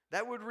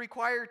 That would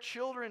require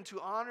children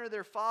to honor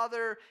their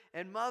father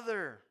and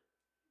mother.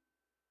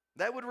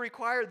 That would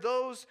require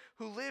those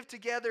who live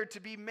together to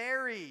be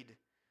married.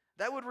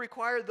 That would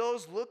require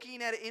those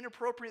looking at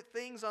inappropriate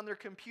things on their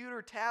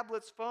computer,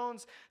 tablets,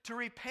 phones to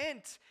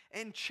repent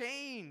and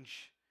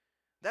change.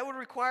 That would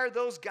require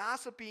those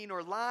gossiping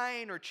or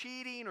lying or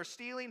cheating or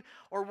stealing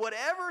or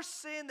whatever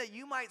sin that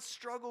you might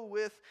struggle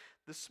with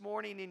this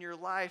morning in your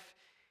life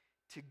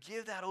to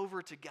give that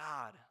over to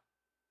God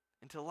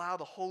and to allow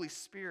the Holy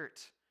Spirit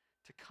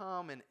to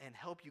come and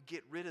help you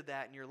get rid of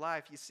that in your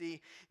life. You see,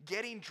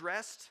 getting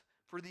dressed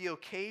for the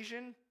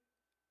occasion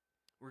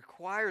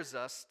requires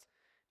us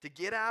to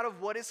get out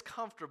of what is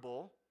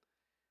comfortable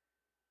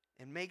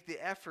and make the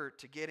effort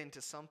to get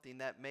into something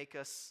that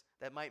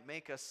might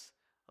make us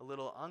a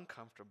little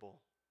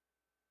uncomfortable.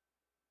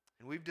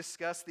 And we've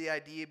discussed the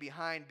idea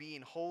behind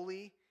being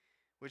holy,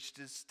 which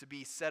is to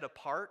be set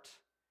apart.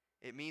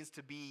 It means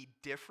to be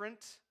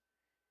different.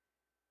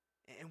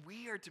 And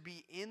we are to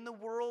be in the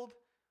world,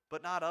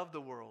 but not of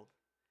the world.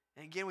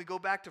 And again, we go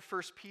back to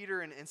 1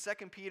 Peter, and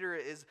 2 Peter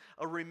is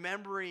a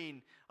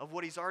remembering of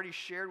what he's already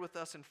shared with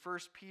us in 1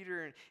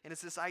 Peter. And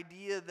it's this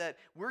idea that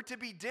we're to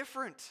be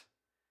different.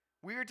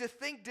 We are to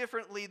think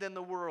differently than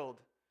the world.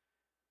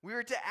 We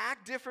are to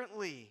act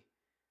differently.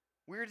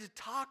 We are to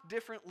talk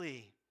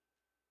differently.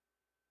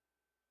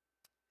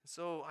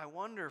 So I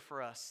wonder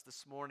for us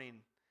this morning,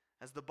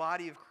 as the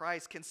body of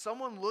Christ, can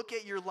someone look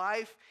at your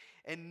life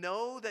and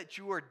know that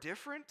you are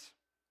different?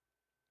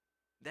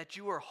 That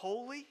you are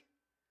holy?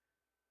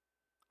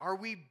 Are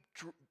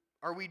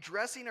we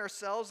dressing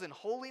ourselves in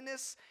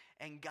holiness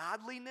and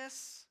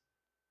godliness?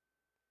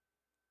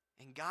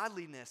 And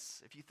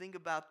godliness, if you think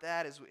about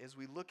that as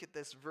we look at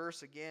this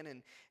verse again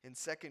in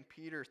 2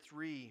 Peter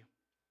 3,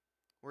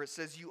 where it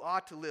says you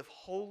ought to live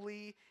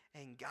holy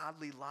and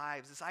godly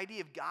lives. This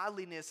idea of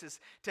godliness is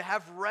to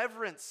have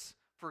reverence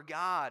for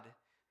God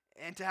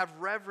and to have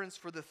reverence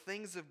for the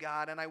things of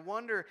God. And I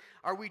wonder,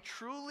 are we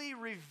truly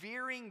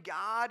revering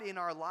God in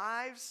our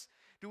lives?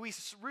 Do we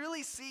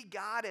really see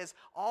God as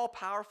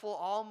all-powerful,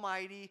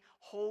 almighty,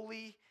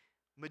 holy,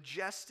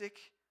 majestic,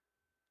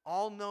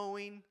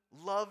 all-knowing,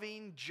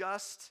 loving,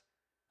 just,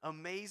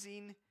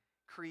 amazing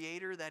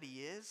creator that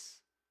he is?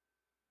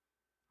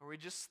 Or we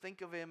just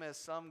think of him as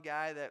some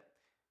guy that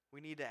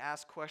we need to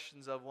ask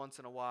questions of once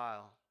in a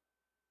while?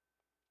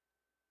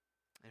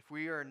 If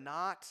we are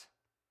not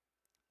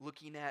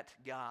looking at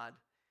God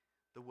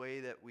the way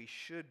that we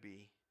should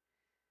be,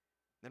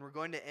 then we're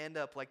going to end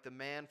up like the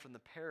man from the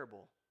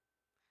parable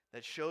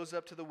that shows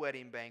up to the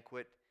wedding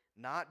banquet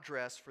not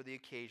dressed for the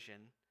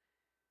occasion.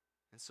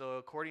 And so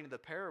according to the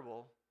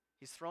parable,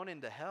 he's thrown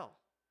into hell.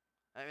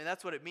 I mean,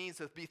 that's what it means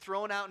to be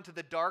thrown out into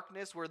the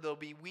darkness where there'll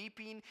be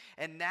weeping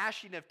and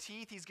gnashing of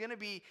teeth. He's going to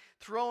be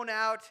thrown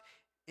out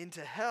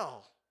into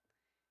hell.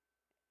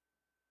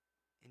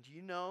 And do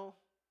you know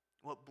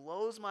what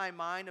blows my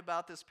mind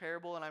about this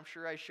parable? And I'm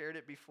sure I shared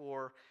it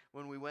before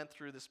when we went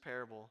through this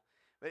parable.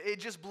 But it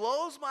just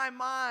blows my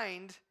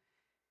mind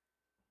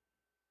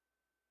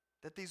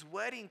that these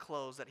wedding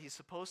clothes that he's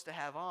supposed to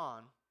have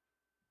on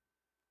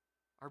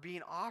are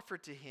being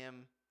offered to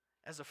him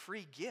as a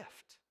free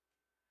gift.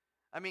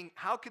 I mean,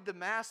 how could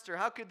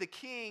the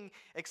king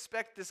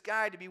expect this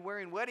guy to be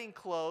wearing wedding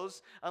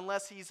clothes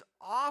unless he's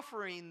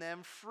offering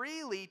them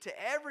freely to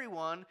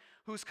everyone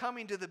who's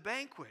coming to the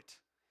banquet?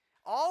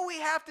 All we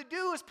have to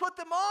do is put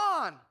them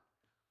on.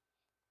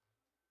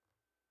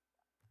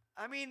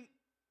 I mean,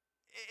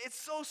 it's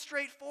so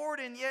straightforward,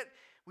 and yet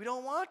we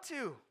don't want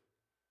to.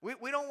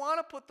 We don't want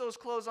to put those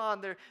clothes on.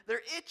 They're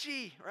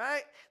itchy,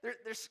 right?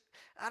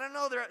 I don't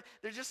know.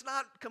 They're just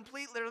not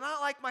complete. They're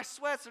not like my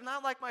sweats. They're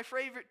not like my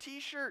favorite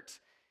T-shirt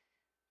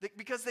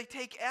because they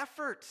take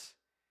effort.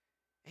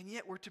 And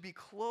yet we're to be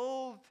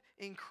clothed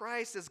in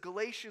Christ, as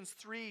Galatians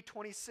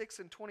 3:26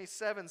 and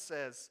 27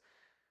 says.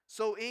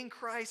 So in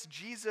Christ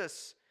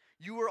Jesus,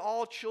 you are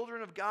all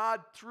children of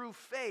God through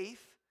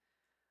faith.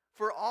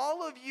 For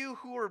all of you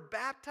who are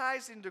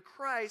baptized into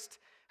Christ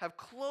have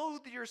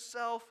clothed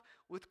yourself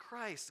with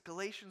Christ.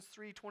 Galatians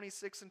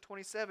 3:26 and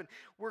 27.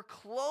 We're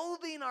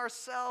clothing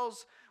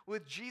ourselves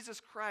with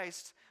Jesus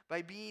Christ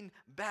by being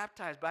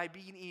baptized, by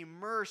being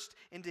immersed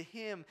into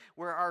him,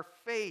 where our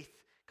faith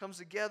comes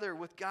together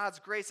with God's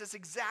grace. That's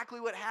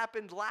exactly what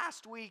happened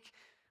last week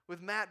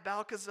with Matt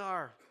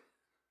Balcazar.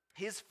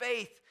 His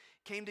faith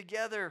came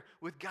together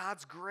with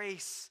God's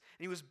grace,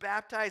 and he was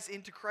baptized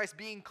into Christ,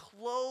 being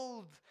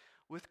clothed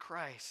with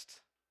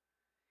Christ.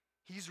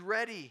 He's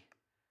ready.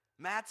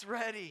 Matt's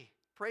ready.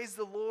 Praise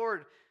the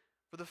Lord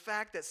for the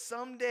fact that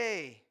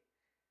someday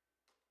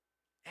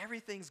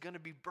everything's going to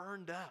be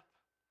burned up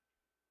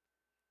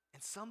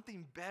and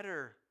something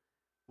better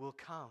will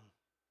come.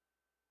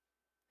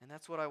 And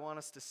that's what I want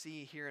us to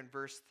see here in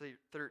verse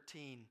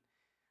 13.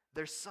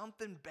 There's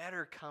something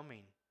better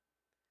coming.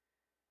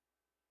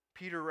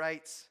 Peter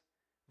writes,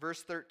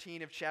 verse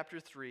 13 of chapter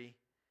 3,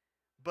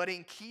 but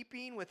in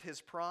keeping with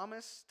his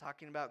promise,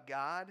 talking about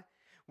God,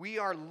 we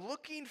are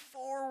looking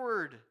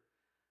forward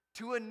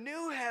to a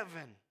new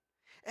heaven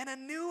and a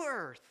new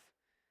earth,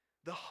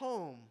 the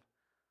home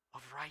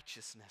of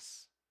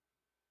righteousness.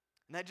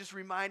 And that just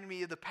reminded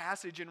me of the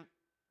passage in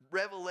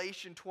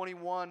Revelation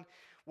 21,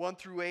 1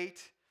 through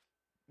 8.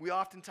 We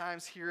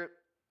oftentimes hear it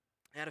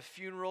at a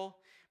funeral,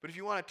 but if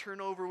you want to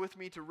turn over with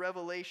me to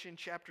Revelation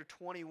chapter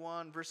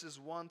 21, verses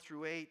 1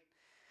 through 8, it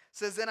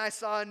says, then I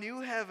saw a new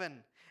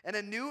heaven and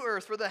a new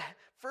earth, for the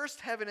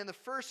first heaven and the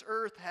first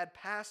earth had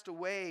passed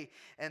away,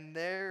 and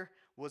there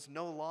was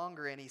no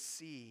longer any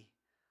sea.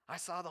 I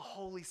saw the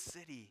holy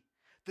city,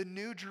 the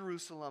new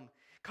Jerusalem,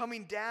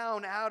 coming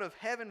down out of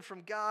heaven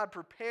from God,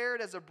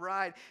 prepared as a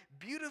bride,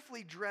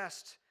 beautifully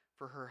dressed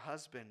for her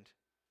husband.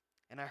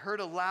 And I heard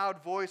a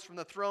loud voice from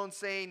the throne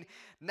saying,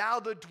 now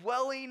the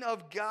dwelling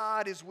of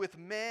God is with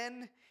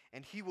men,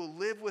 and he will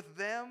live with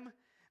them.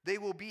 They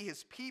will be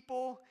his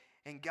people,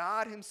 and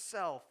God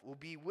himself will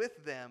be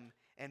with them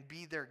and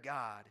be their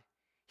God.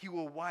 He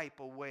will wipe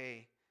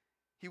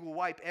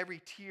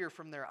every tear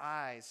from their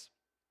eyes.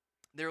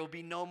 There will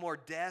be no more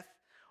death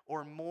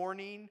or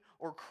mourning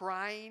or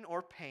crying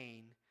or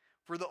pain,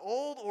 for the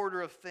old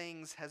order of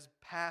things has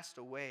passed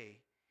away.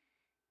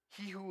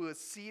 He who was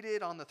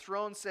seated on the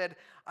throne said,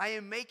 I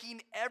am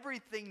making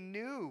everything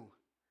new.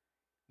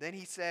 Then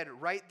he said,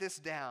 write this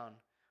down,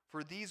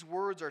 for these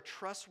words are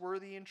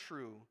trustworthy and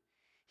true.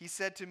 He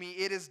said to me,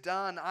 it is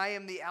done. I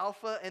am the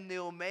Alpha and the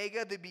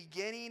Omega, the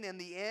beginning and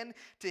the end.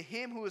 To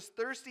him who is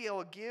thirsty I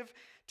will give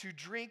to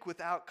drink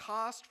without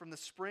cost from the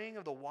spring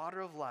of the water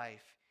of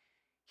life.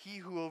 He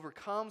who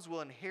overcomes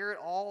will inherit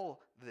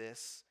all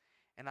this,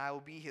 and I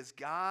will be his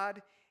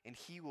God, and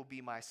he will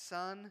be my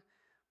son.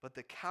 But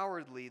the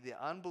cowardly, the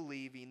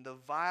unbelieving, the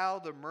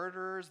vile, the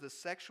murderers, the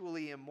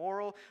sexually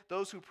immoral,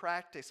 those who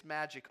practice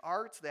magic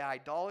arts, the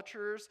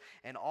idolaters,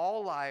 and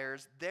all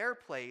liars, their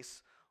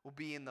place will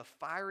be in the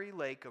fiery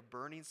lake of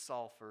burning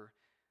sulfur.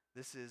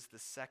 This is the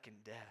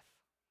second death.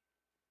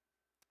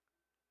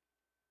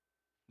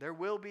 There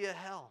will be a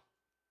hell,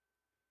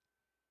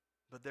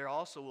 but there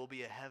also will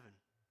be a heaven.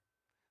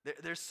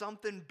 There's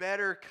something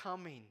better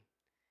coming.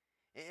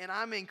 And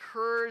I'm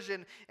encouraged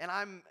and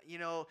I'm,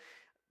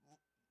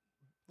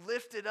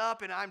 lifted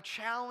up and I'm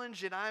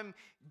challenged and I'm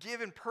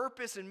given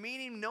purpose and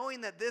meaning,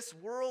 knowing that this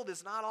world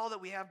is not all that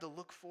we have to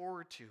look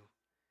forward to.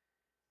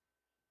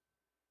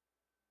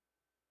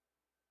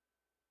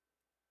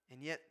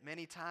 And yet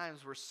many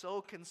times we're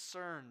so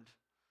concerned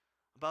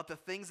about the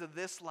things of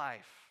this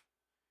life,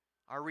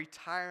 our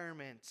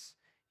retirement,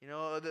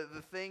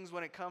 the things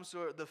when it comes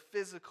to the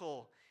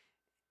physical.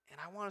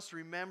 And I want us to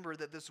remember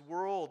that this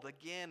world,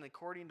 again,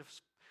 according to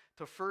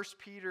 1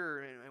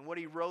 Peter and what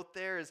he wrote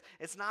there, is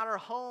it's not our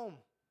home.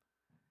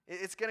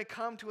 It's going to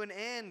come to an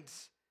end.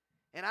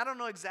 And I don't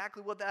know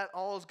exactly what that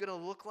all is going to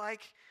look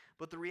like,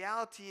 but the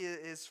reality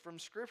is from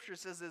Scripture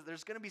says that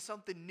there's going to be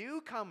something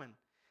new coming,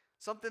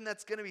 something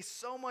that's going to be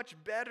so much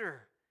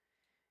better.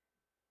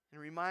 It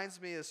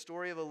reminds me of the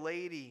story of a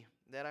lady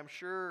that I'm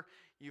sure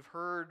you've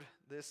heard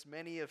this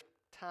many of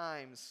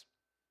times,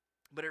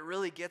 but it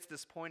really gets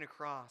this point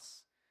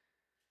across.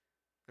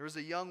 There was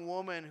a young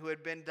woman who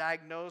had been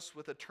diagnosed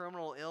with a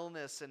terminal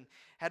illness and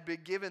had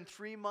been given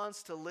 3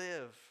 months to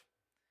live.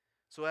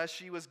 So as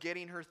she was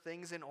getting her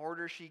things in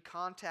order, she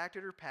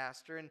contacted her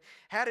pastor and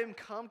had him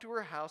come to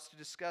her house to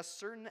discuss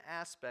certain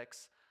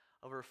aspects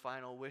of her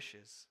final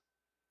wishes.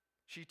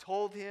 She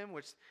told him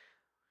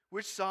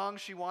which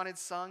songs she wanted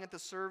sung at the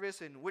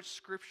service and which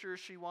scriptures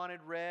she wanted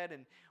read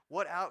and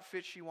what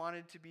outfit she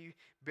wanted to be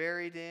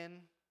buried in.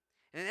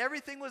 And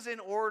everything was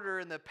in order,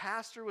 and the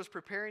pastor was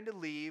preparing to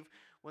leave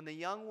when the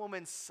young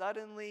woman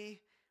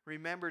suddenly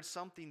remembered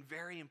something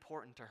very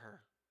important to her.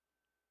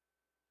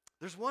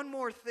 There's one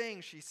more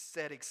thing, she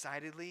said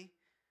excitedly.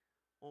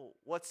 Well,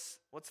 what's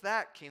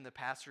that? Came the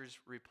pastor's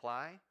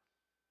reply.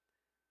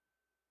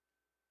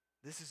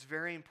 This is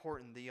very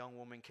important, the young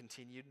woman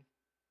continued.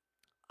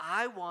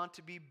 I want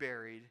to be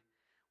buried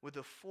with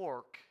a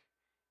fork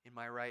in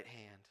my right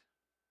hand.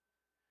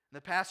 And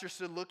the pastor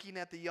stood looking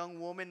at the young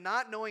woman,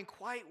 not knowing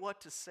quite what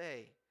to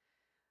say.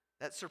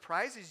 That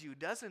surprises you,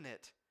 doesn't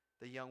it?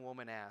 The young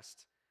woman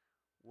asked.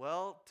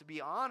 Well, to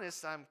be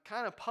honest, I'm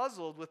kind of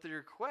puzzled with the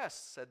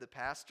request, said the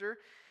pastor.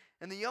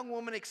 And the young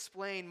woman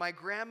explained, my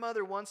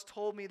grandmother once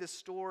told me the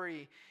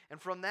story,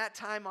 and from that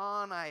time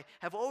on, I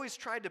have always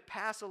tried to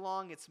pass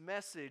along its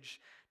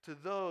message to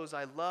those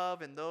I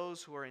love and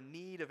those who are in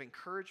need of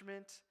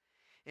encouragement.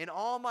 In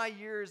all my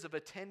years of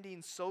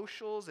attending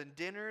socials and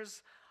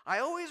dinners, I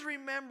always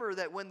remember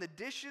that when the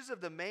dishes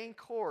of the main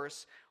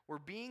course were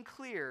being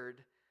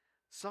cleared,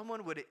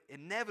 someone would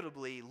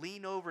inevitably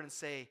lean over and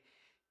say,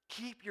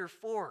 keep your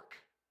fork.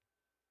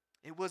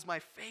 It was my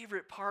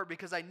favorite part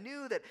because I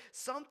knew that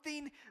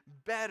something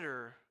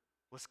better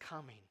was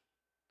coming.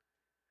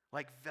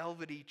 Like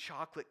velvety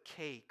chocolate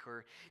cake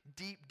or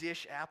deep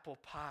dish apple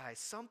pie.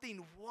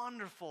 Something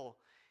wonderful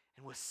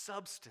and with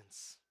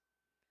substance.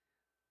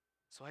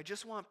 So I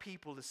just want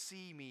people to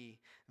see me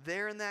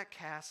there in that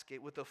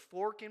casket with a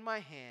fork in my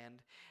hand,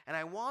 and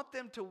I want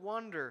them to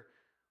wonder,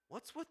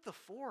 what's with the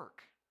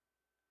fork?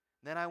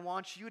 Then I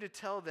want you to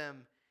tell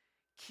them,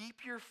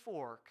 keep your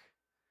fork,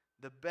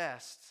 the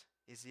best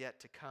is yet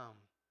to come.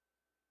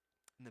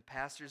 And the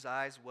pastor's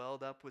eyes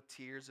welled up with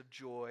tears of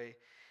joy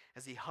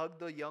as he hugged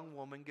the young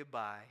woman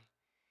goodbye.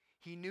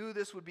 He knew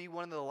this would be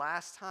one of the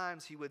last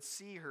times he would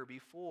see her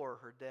before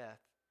her death.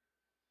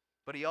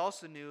 But he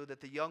also knew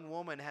that the young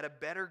woman had a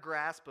better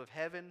grasp of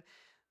heaven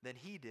than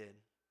he did.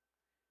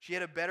 She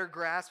had a better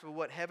grasp of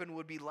what heaven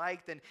would be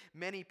like than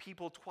many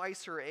people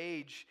twice her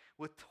age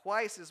with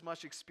twice as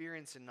much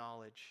experience and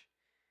knowledge.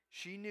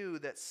 She knew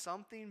that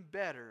something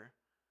better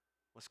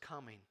was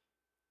coming.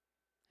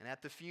 And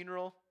at the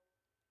funeral,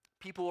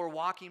 people were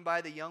walking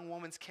by the young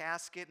woman's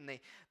casket and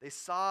they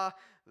saw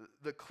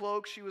the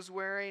cloak she was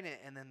wearing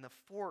and then the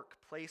fork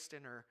placed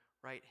in her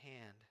right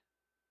hand.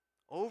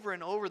 Over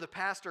and over, the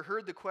pastor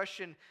heard the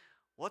question,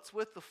 What's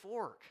with the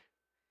fork?"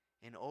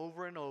 And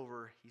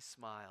over he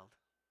smiled.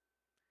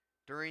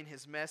 During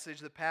his message,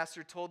 the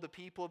pastor told the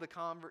people of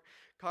the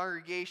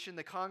congregation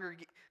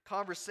the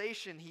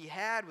conversation he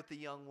had with the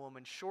young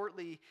woman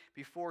shortly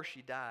before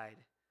she died.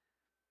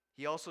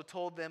 He also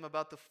told them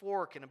about the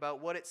fork and about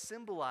what it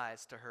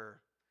symbolized to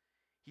her.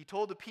 He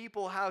told the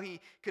people how he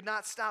could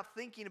not stop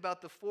thinking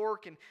about the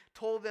fork and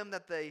told them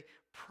that they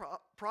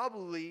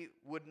probably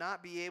would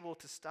not be able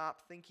to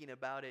stop thinking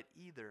about it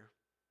either.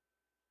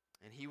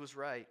 And he was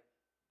right.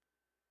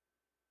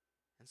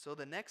 And so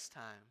the next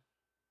time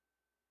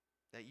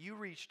that you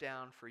reach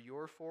down for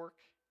your fork,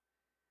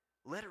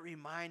 let it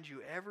remind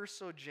you ever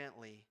so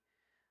gently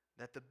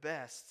that the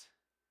best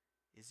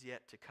is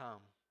yet to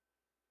come.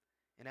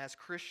 And as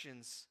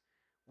Christians,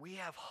 we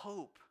have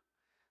hope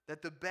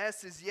that the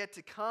best is yet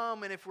to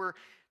come. And if we're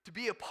to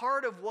be a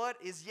part of what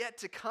is yet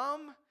to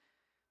come,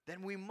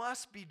 then we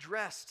must be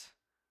dressed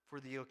for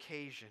the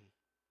occasion.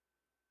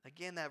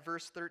 Again, that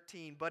verse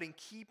 13, but in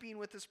keeping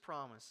with his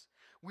promise,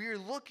 we are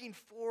looking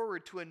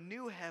forward to a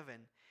new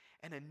heaven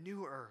and a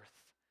new earth,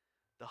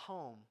 the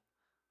home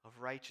of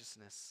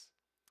righteousness.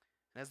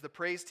 And as the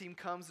praise team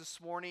comes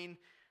this morning,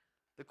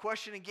 the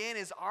question again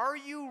is, are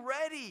you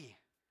ready?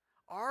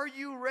 Are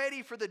you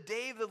ready for the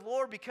day of the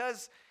Lord?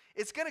 Because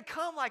it's going to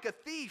come like a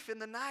thief in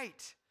the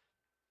night.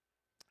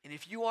 And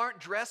if you aren't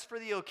dressed for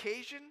the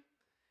occasion,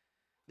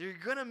 you're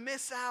going to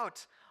miss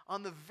out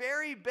on the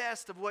very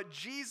best of what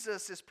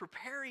Jesus is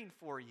preparing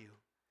for you.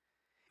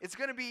 It's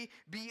going to be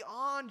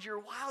beyond your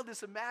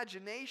wildest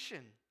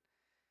imagination.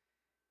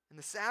 And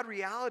the sad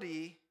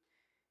reality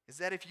is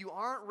that if you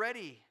aren't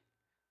ready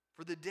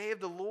for the day of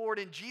the Lord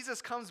and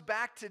Jesus comes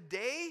back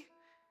today,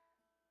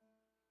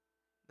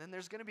 then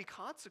there's going to be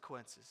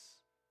consequences.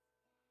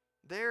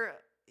 There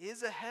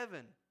is a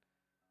heaven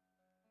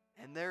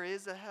and there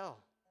is a hell.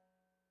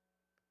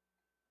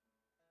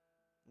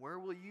 Where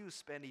will you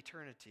spend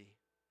eternity?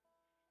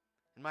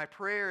 And my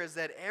prayer is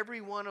that every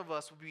one of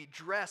us will be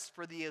dressed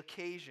for the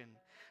occasion,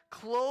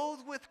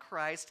 clothed with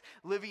Christ,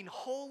 living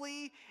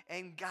holy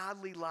and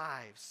godly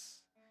lives.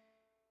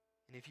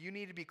 And if you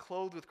need to be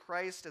clothed with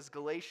Christ, as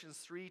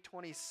Galatians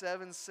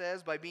 3:27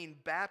 says, by being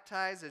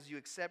baptized as you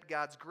accept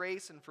God's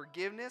grace and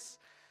forgiveness,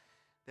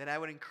 then I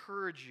would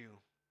encourage you,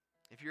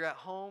 if you're at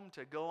home,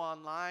 to go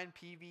online,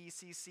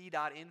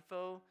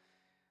 pvcc.info.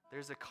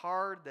 There's a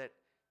card that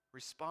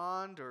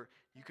respond, or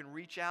you can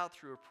reach out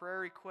through a prayer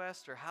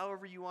request, or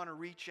however you want to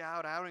reach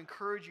out. I would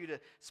encourage you to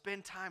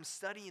spend time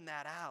studying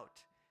that out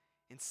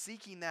and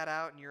seeking that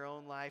out in your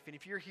own life. And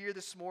if you're here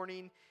this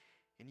morning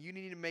and you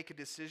need to make a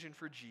decision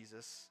for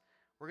Jesus,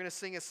 we're going to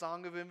sing a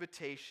song of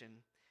invitation.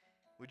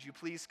 Would you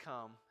please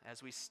come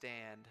as we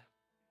stand?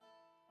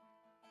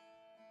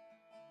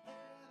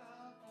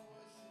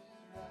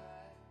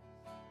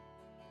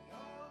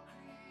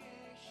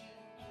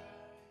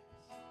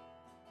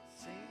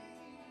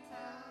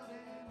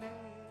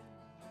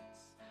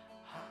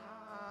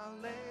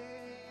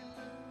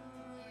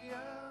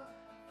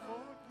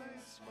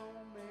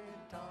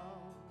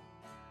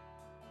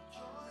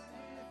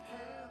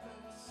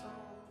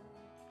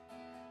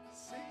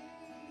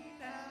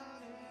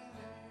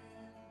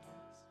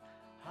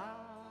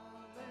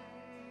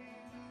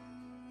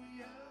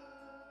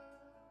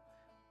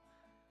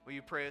 Will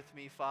you pray with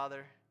me,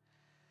 Father?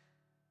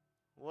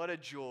 What a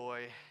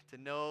joy to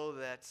know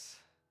that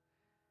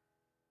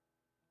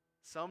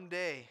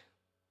someday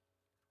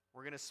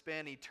we're going to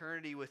spend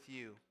eternity with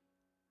you.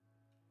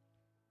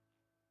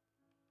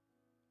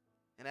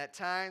 And at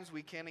times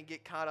we can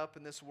get caught up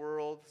in this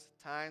world.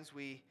 At times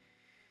we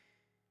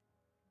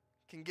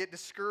can get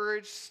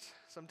discouraged.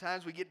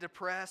 Sometimes we get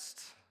depressed.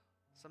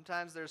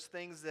 Sometimes there's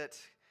things that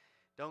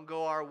don't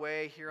go our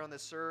way here on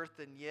this earth,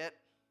 and yet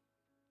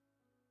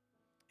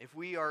if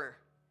we are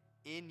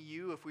in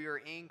you, if we are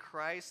in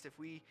Christ, if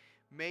we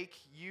make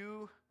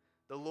you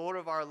the Lord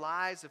of our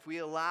lives, if we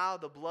allow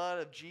the blood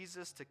of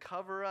Jesus to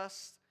cover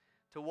us,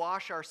 to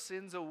wash our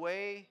sins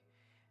away,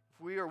 if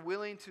we are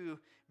willing to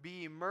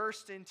be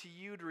immersed into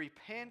you, to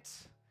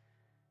repent,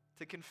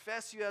 to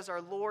confess you as our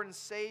Lord and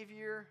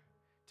Savior,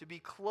 to be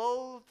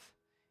clothed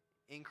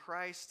in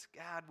Christ,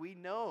 God, we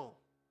know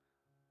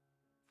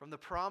from the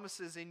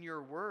promises in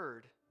your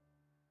word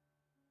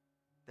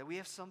that we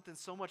have something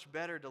so much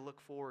better to look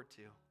forward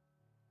to.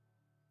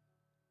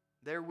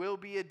 There will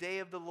be a day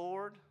of the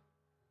Lord.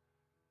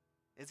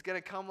 It's going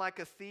to come like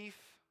a thief.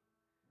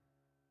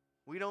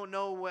 We don't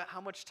know how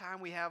much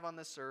time we have on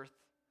this earth.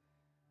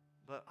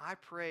 But I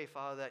pray,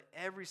 Father, that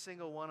every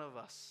single one of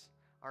us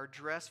are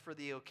dressed for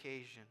the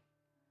occasion,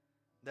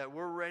 that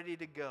we're ready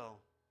to go.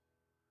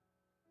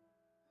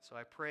 So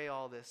I pray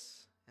all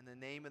this in the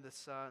name of the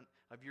Son,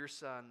 of your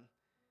Son,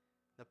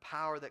 the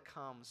power that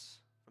comes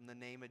from the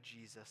name of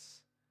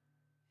Jesus.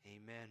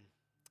 Amen.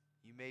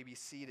 You may be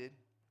seated.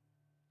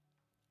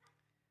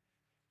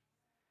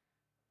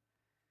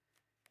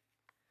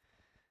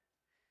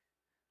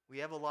 We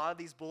have a lot of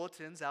these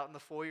bulletins out in the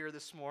foyer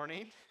this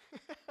morning.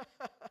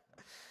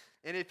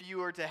 And if you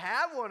were to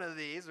have one of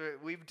these,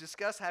 we've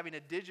discussed having a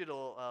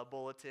digital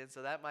bulletin,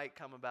 so that might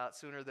come about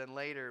sooner than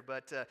later.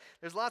 But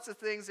there's lots of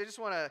things. I just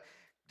want to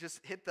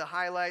just hit the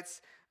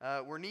highlights.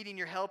 We're needing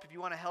your help. If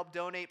you want to help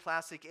donate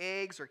plastic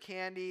eggs or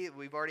candy,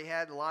 we've already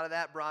had a lot of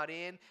that brought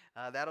in.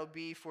 That'll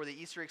be for the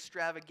Easter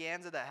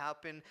extravaganza that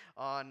happened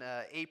on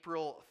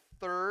April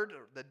 3rd,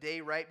 the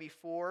day right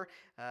before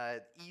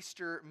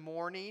Easter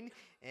morning.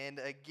 And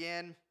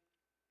again,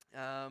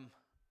 I'm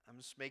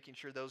just making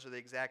sure those are the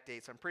exact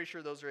dates. I'm pretty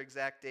sure those are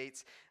exact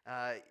dates.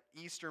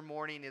 Easter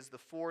morning is the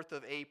 4th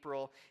of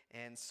April,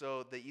 and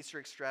so the Easter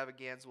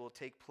extravaganza will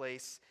take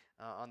place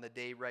on the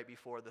day right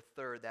before the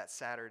 3rd, that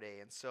Saturday.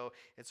 And so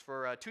it's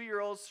for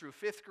 2-year-olds through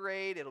 5th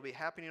grade. It'll be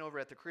happening over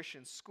at the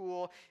Christian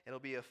school.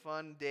 It'll be a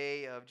fun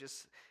day of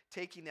just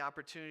taking the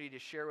opportunity to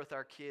share with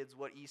our kids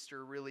what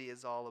Easter really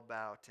is all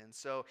about. And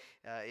so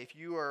if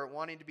you are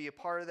wanting to be a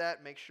part of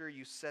that, make sure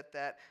you set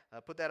that,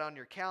 put that on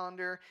your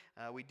calendar.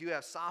 We do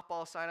have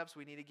softball signups.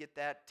 We need to get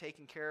that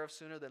taken care of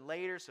sooner than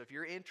later. So if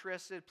you're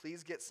interested,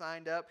 please get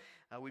signed up.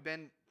 We've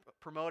been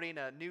promoting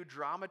a new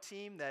drama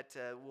team that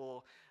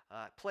will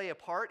play a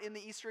part in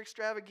the Easter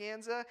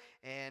extravaganza,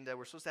 and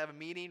we're supposed to have a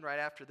meeting right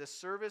after this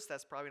service.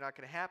 That's probably not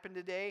going to happen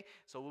today,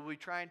 so we'll be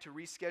trying to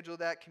reschedule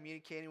that,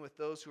 communicating with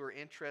those who are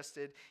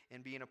interested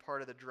in being a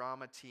part of the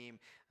drama team.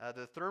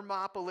 The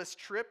Thermopolis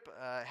trip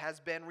has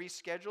been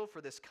rescheduled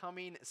for this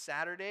coming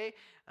Saturday.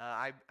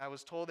 I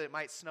was told that it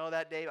might snow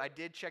that day. I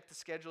did check the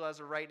schedule as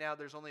of right now.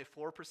 There's only a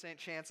 4%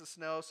 chance of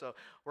snow, so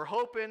we're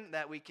hoping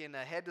that we can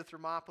head to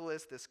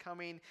Thermopolis this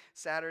coming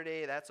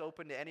Saturday. That's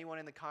open to anyone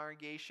in the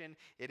congregation.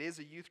 It is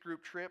a youth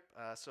group trip,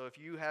 so if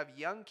you have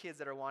young kids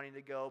that are wanting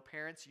to go,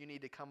 parents, you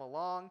need to come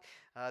along.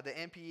 The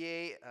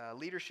NPA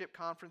Leadership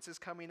Conference is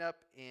coming up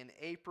in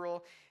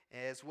April,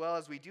 as well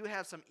as we do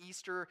have some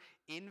Easter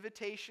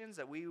invitations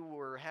that we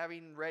were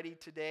having ready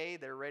today.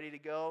 They're ready to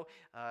go,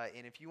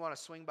 and if you want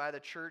to swing by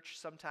the church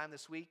sometime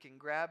this week and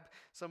grab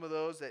some of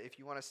those, if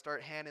you want to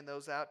start handing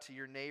those out to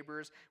your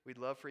neighbors, we'd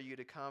love for you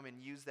to come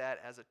and use that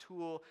as a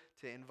tool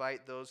to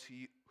invite those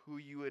who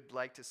you would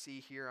like to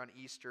see here on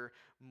Easter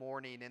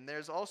morning. And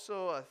there's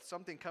also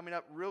something coming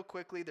up real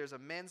quickly. There's a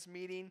men's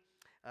meeting.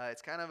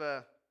 It's kind of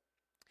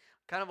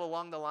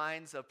along the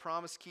lines of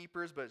Promise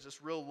Keepers, but it's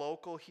just real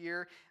local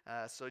here.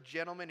 So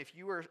gentlemen, if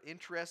you are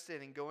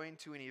interested in going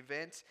to an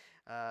event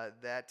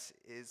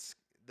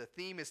the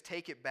theme is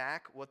Take It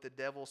Back, What the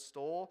Devil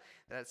Stole.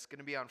 That's going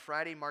to be on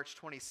Friday, March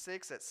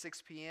 26th at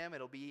 6 p.m.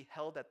 It'll be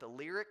held at the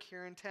Lyric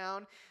here in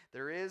town.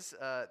 There is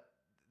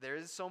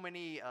so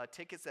many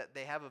tickets that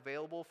they have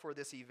available for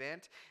this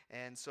event,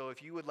 and so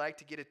if you would like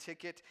to get a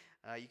ticket,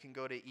 you can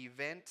go to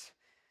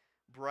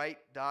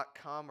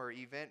eventbrite.com or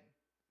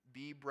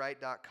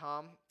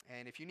eventbebright.com,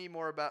 and if you need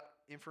more about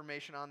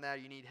information on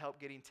that, you need help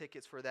getting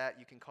tickets for that,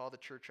 you can call the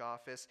church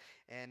office.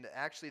 And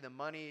actually the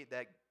money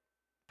that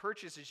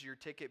purchases your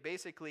ticket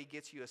basically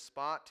gets you a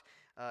spot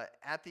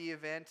at the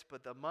event,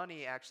 but the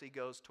money actually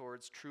goes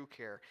towards True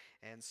Care.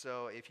 And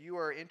so if you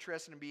are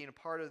interested in being a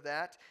part of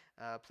that,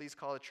 please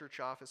call the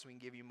church office. We can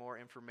give you more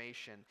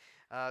information.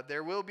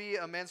 There will be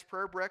a men's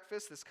prayer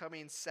breakfast this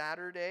coming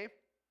Saturday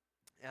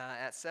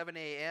at 7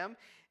 a.m.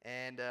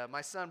 And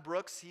my son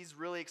Brooks, he's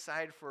really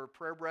excited for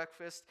prayer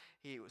breakfast.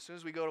 As soon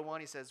as we go to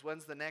one, he says,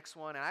 "When's the next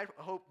one?" And I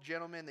hope,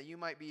 gentlemen, that you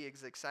might be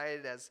as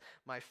excited as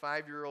my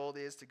 5-year-old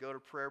is to go to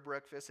prayer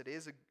breakfast. It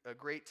is a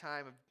great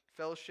time of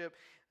fellowship,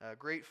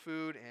 great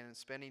food, and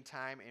spending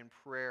time in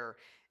prayer.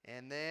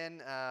 And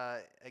then,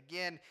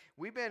 again,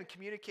 we've been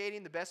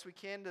communicating the best we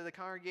can to the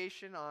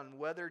congregation on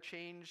weather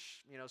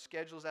change,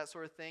 schedules, that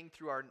sort of thing,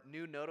 through our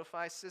new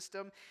Notify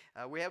system.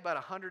 We have about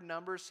 100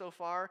 numbers so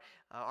far.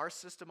 Our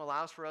system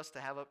allows for us to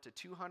have up to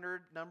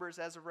 200 numbers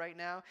as of right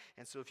now.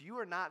 And so if you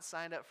are not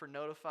signed up for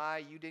Notify,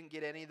 you didn't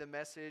get any of the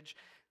messages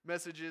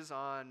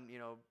on,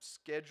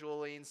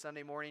 scheduling,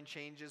 Sunday morning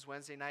changes,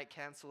 Wednesday night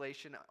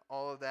cancellation,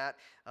 all of that,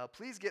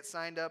 please get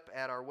signed up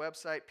at our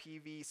website,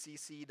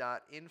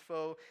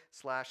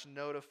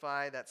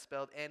 pvcc.info/notify. That's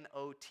spelled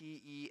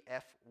Notefyi,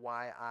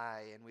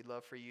 and we'd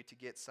love for you to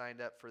get signed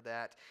up for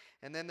that.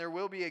 And then there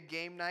will be a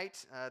game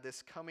night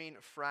this coming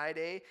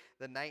Friday,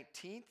 the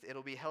 19th.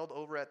 It'll be held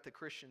over at the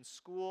Christian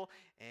school,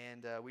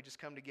 and we just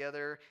come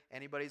together.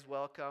 Anybody's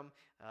welcome.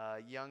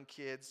 Young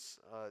kids,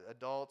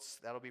 adults,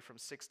 that'll be from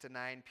 6 to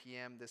 9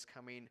 p.m. this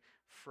coming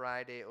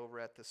Friday over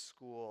at the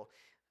school.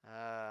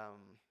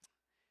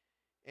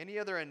 Any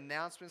other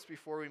announcements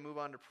before we move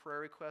on to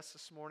prayer requests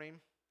this morning?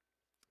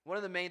 One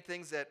of the main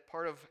things the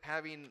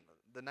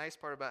nice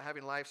part about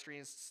having live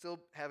streams,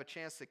 still have a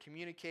chance to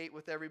communicate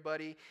with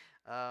everybody.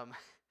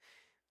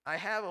 I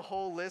have a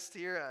whole list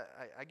here.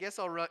 I guess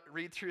I'll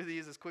read through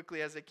these as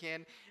quickly as I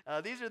can.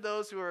 These are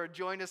those who are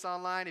joined us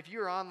online. If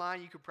you are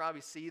online, you could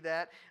probably see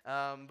that.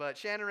 But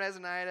Shannon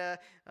Rezanida,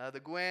 the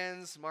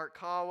Gwens, Mark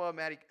Kawa,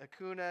 Maddie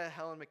Acuna,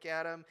 Helen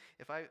McAdam.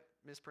 If I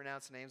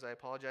mispronounce names, I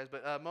apologize.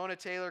 But Mona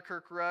Taylor,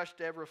 Kirk Rush,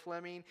 Deborah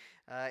Fleming,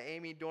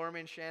 Amy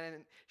Dorman,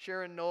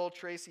 Sharon Knoll,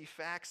 Tracy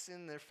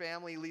Faxon, their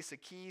family, Lisa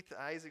Keith,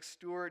 Isaac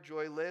Stewart,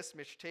 Joy Liss,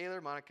 Mitch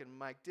Taylor, Monica and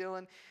Mike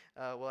Dillon.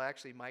 Well,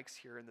 actually, Mike's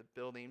here in the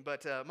building.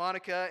 But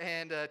Monica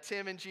and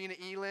Tim and Gina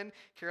Elin,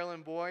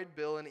 Carolyn Boyd,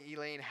 Bill and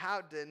Elaine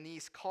Hout,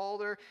 Denise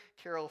Calder,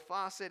 Carol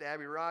Fawcett,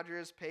 Abby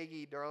Rogers,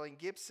 Peggy Darling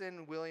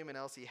Gibson, William and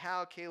Elsie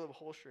Howe, Caleb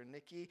Holscher and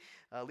Nikki,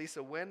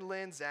 Lisa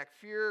Wendland, Zach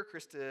Fear,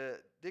 Krista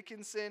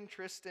Dickinson,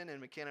 Tristan and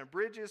McKenna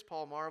Bridges,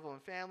 Paul Marvel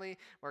and family,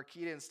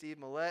 Marquita and Steve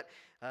Millette,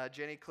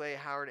 Jenny Clay,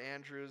 Howard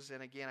Andrews,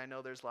 and again, I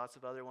know there's lots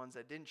of other ones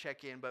that didn't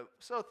check in, but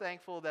so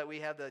thankful that we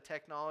have the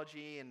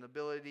technology and the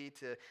ability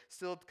to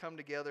still come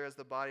together as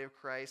the body of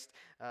Christ.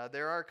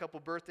 There are a couple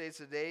birthdays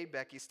today,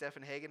 Becky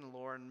Steffenhagen and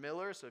Lauren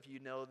Miller, so if you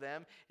know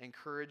them,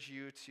 encourage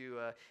you to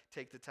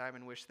take the time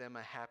and wish them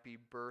a happy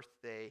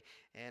birthday.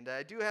 And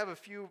I do have a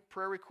few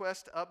prayer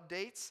request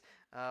updates.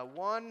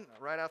 One,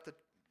 right off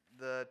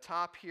the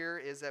top here,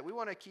 is that we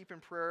want to keep in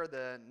prayer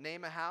the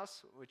NEMA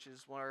house, which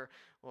is where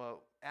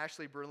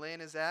Ashley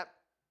Berlin is at.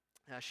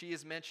 She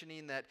is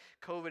mentioning that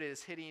COVID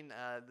is hitting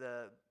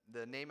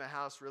the NEMA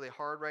house really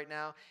hard right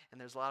now, and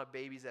there's a lot of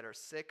babies that are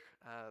sick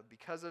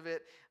because of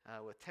it,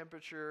 with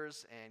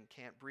temperatures and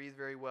can't breathe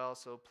very well.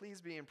 So please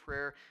be in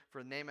prayer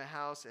for the NEMA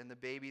house and the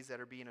babies that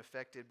are being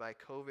affected by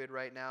COVID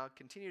right now.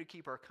 Continue to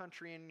keep our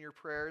country in your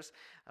prayers.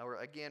 We're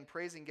again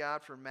praising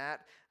God for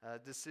Matt's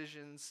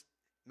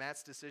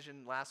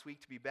decision last week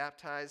to be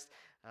baptized.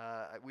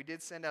 We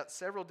did send out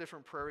several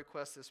different prayer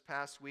requests this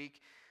past week.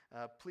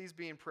 Please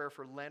be in prayer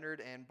for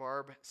Leonard and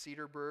Barb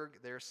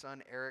Cedarberg. Their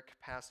son Eric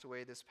passed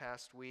away this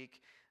past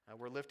week.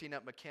 We're lifting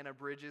up McKenna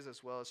Bridges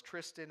as well as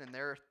Tristan and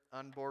their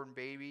unborn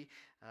baby.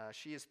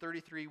 She is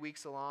 33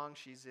 weeks along.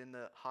 She's in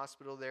the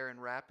hospital there in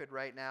Rapid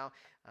right now.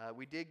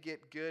 We did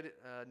get good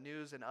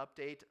news and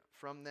update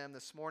from them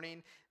this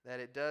morning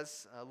that it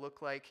does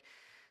look like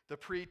the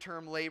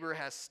preterm labor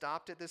has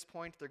stopped at this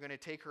point. They're going to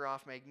take her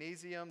off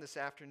magnesium this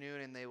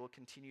afternoon, and they will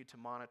continue to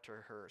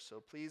monitor her. So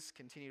please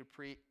continue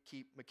to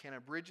keep McKenna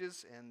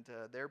Bridges and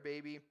their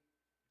baby,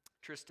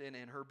 Tristan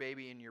and her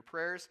baby, in your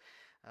prayers.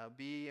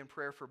 Be in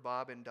prayer for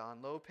Bob and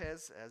Don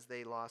Lopez as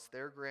they lost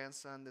their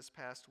grandson this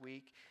past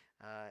week,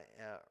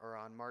 or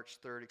on March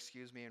 3rd,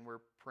 and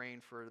we're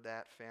praying for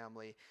that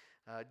family.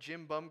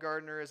 Jim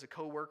Bumgardner is a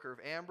co-worker of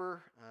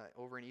Amber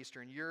over in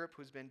Eastern Europe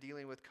who's been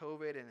dealing with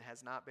COVID and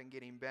has not been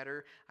getting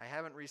better. I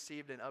haven't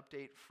received an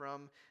update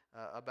from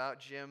about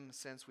Jim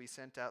since we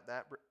sent out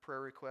that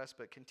prayer request,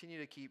 but continue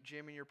to keep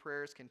Jim in your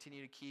prayers.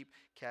 Continue to keep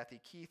Kathy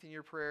Keith in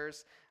your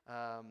prayers.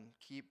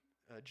 Keep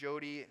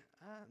Jody,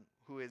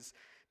 who is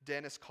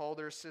Dennis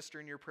Calder's sister,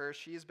 in your prayers.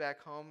 She is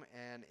back home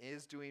and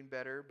is doing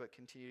better, but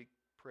continue to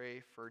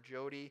pray for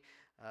Jody.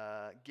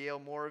 Gail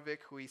Morovic,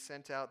 who we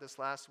sent out this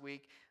last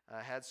week,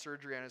 had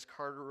surgery on his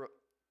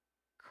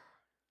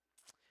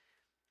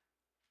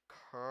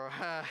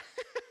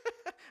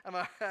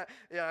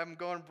I'm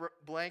going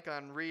blank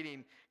on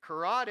reading.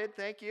 Carotid,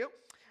 thank you.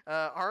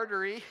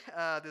 Artery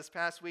this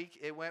past week.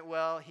 It went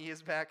well. He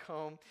is back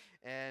home,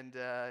 and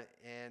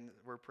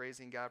we're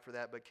praising God for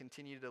that. But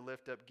continue to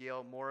lift up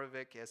Gail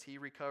Morovic as he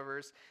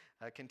recovers.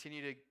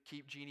 Continue to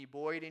keep Jeannie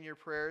Boyd in your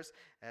prayers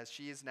as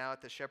she is now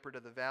at the Shepherd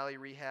of the Valley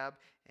Rehab,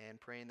 and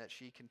praying that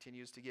she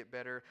continues to get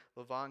better.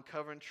 Lavon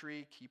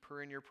Coventry, keep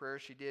her in your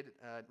prayers. She did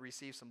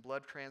receive some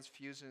blood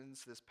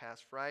transfusions this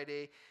past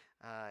Friday,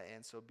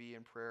 and so be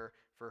in prayer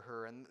for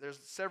her. And there's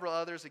several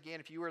others. Again,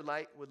 if you would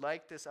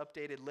like this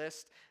updated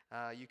list,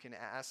 you can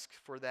ask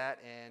for that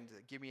and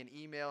give me an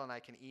email, and I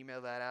can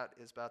email that out.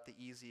 Is about the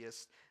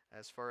easiest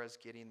as far as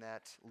getting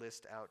that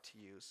list out to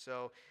you.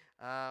 So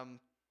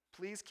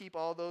please keep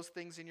all those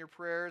things in your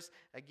prayers.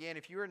 Again,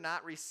 if you are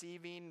not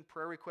receiving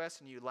prayer requests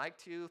and you'd like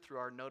to through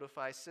our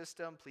Notify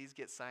system, please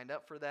get signed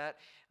up for that.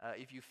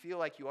 If you feel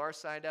like you are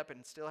signed up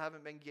and still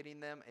haven't been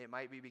getting them, it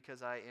might be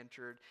because I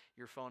entered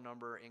your phone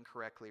number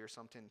incorrectly or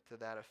something to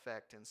that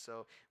effect. And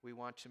so we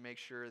want to make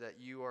sure that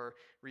you are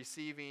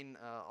receiving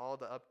all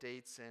the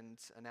updates and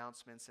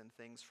announcements and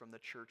things from the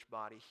church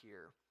body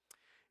here.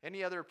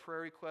 Any other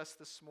prayer requests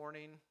this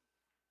morning?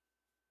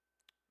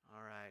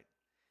 All right.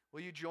 Will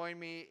you join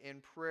me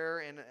in prayer?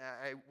 And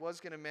I was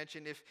going to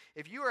mention,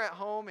 if you are at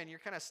home and you're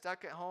kind of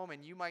stuck at home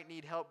and you might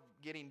need help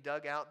getting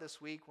dug out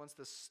this week once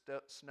the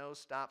snow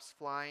stops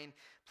flying,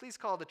 please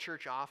call the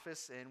church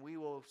office and we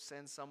will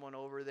send someone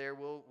over there.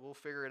 We'll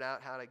figure it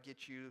out how to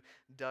get you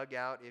dug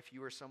out if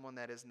you are someone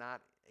that is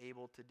not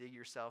able to dig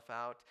yourself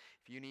out.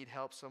 If you need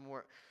help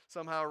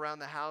somehow around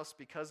the house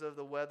because of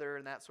the weather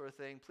and that sort of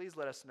thing, please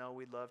let us know.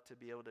 We'd love to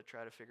be able to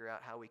try to figure out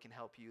how we can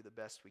help you the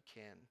best we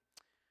can.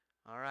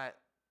 All right.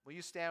 Will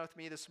you stand with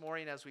me this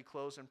morning as we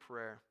close in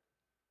prayer?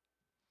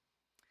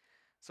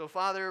 So,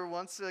 Father,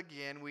 once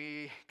again,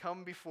 we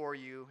come before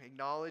you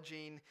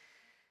acknowledging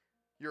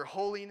your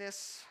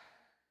holiness.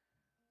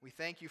 We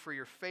thank you for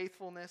your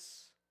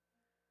faithfulness.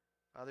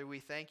 Father,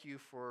 we thank you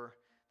for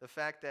the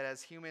fact that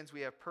as humans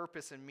we have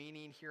purpose and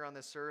meaning here on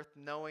this earth,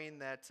 knowing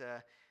that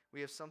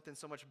we have something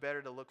so much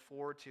better to look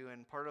forward to,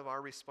 and part of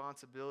our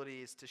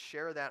responsibility is to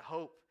share that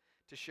hope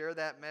to share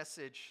that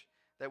message,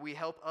 that we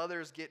help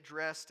others get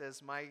dressed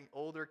as my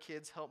older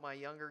kids help my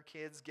younger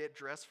kids get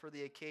dressed for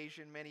the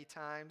occasion many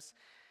times.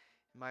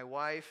 My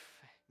wife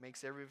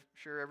makes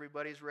sure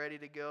everybody's ready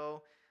to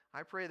go.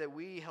 I pray that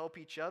we help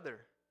each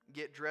other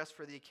get dressed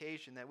for the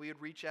occasion, that we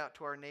would reach out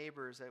to our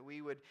neighbors, that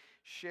we would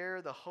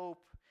share the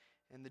hope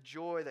and the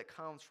joy that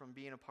comes from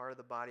being a part of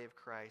the body of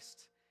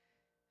Christ.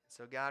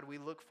 So God, we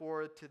look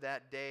forward to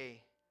that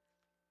day.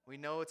 We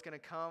know it's going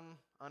to come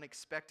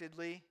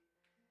unexpectedly,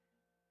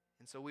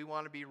 and so we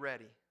want to be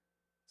ready.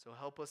 So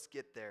help us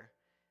get there.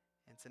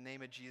 In the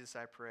name of Jesus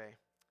I pray.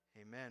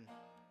 Amen.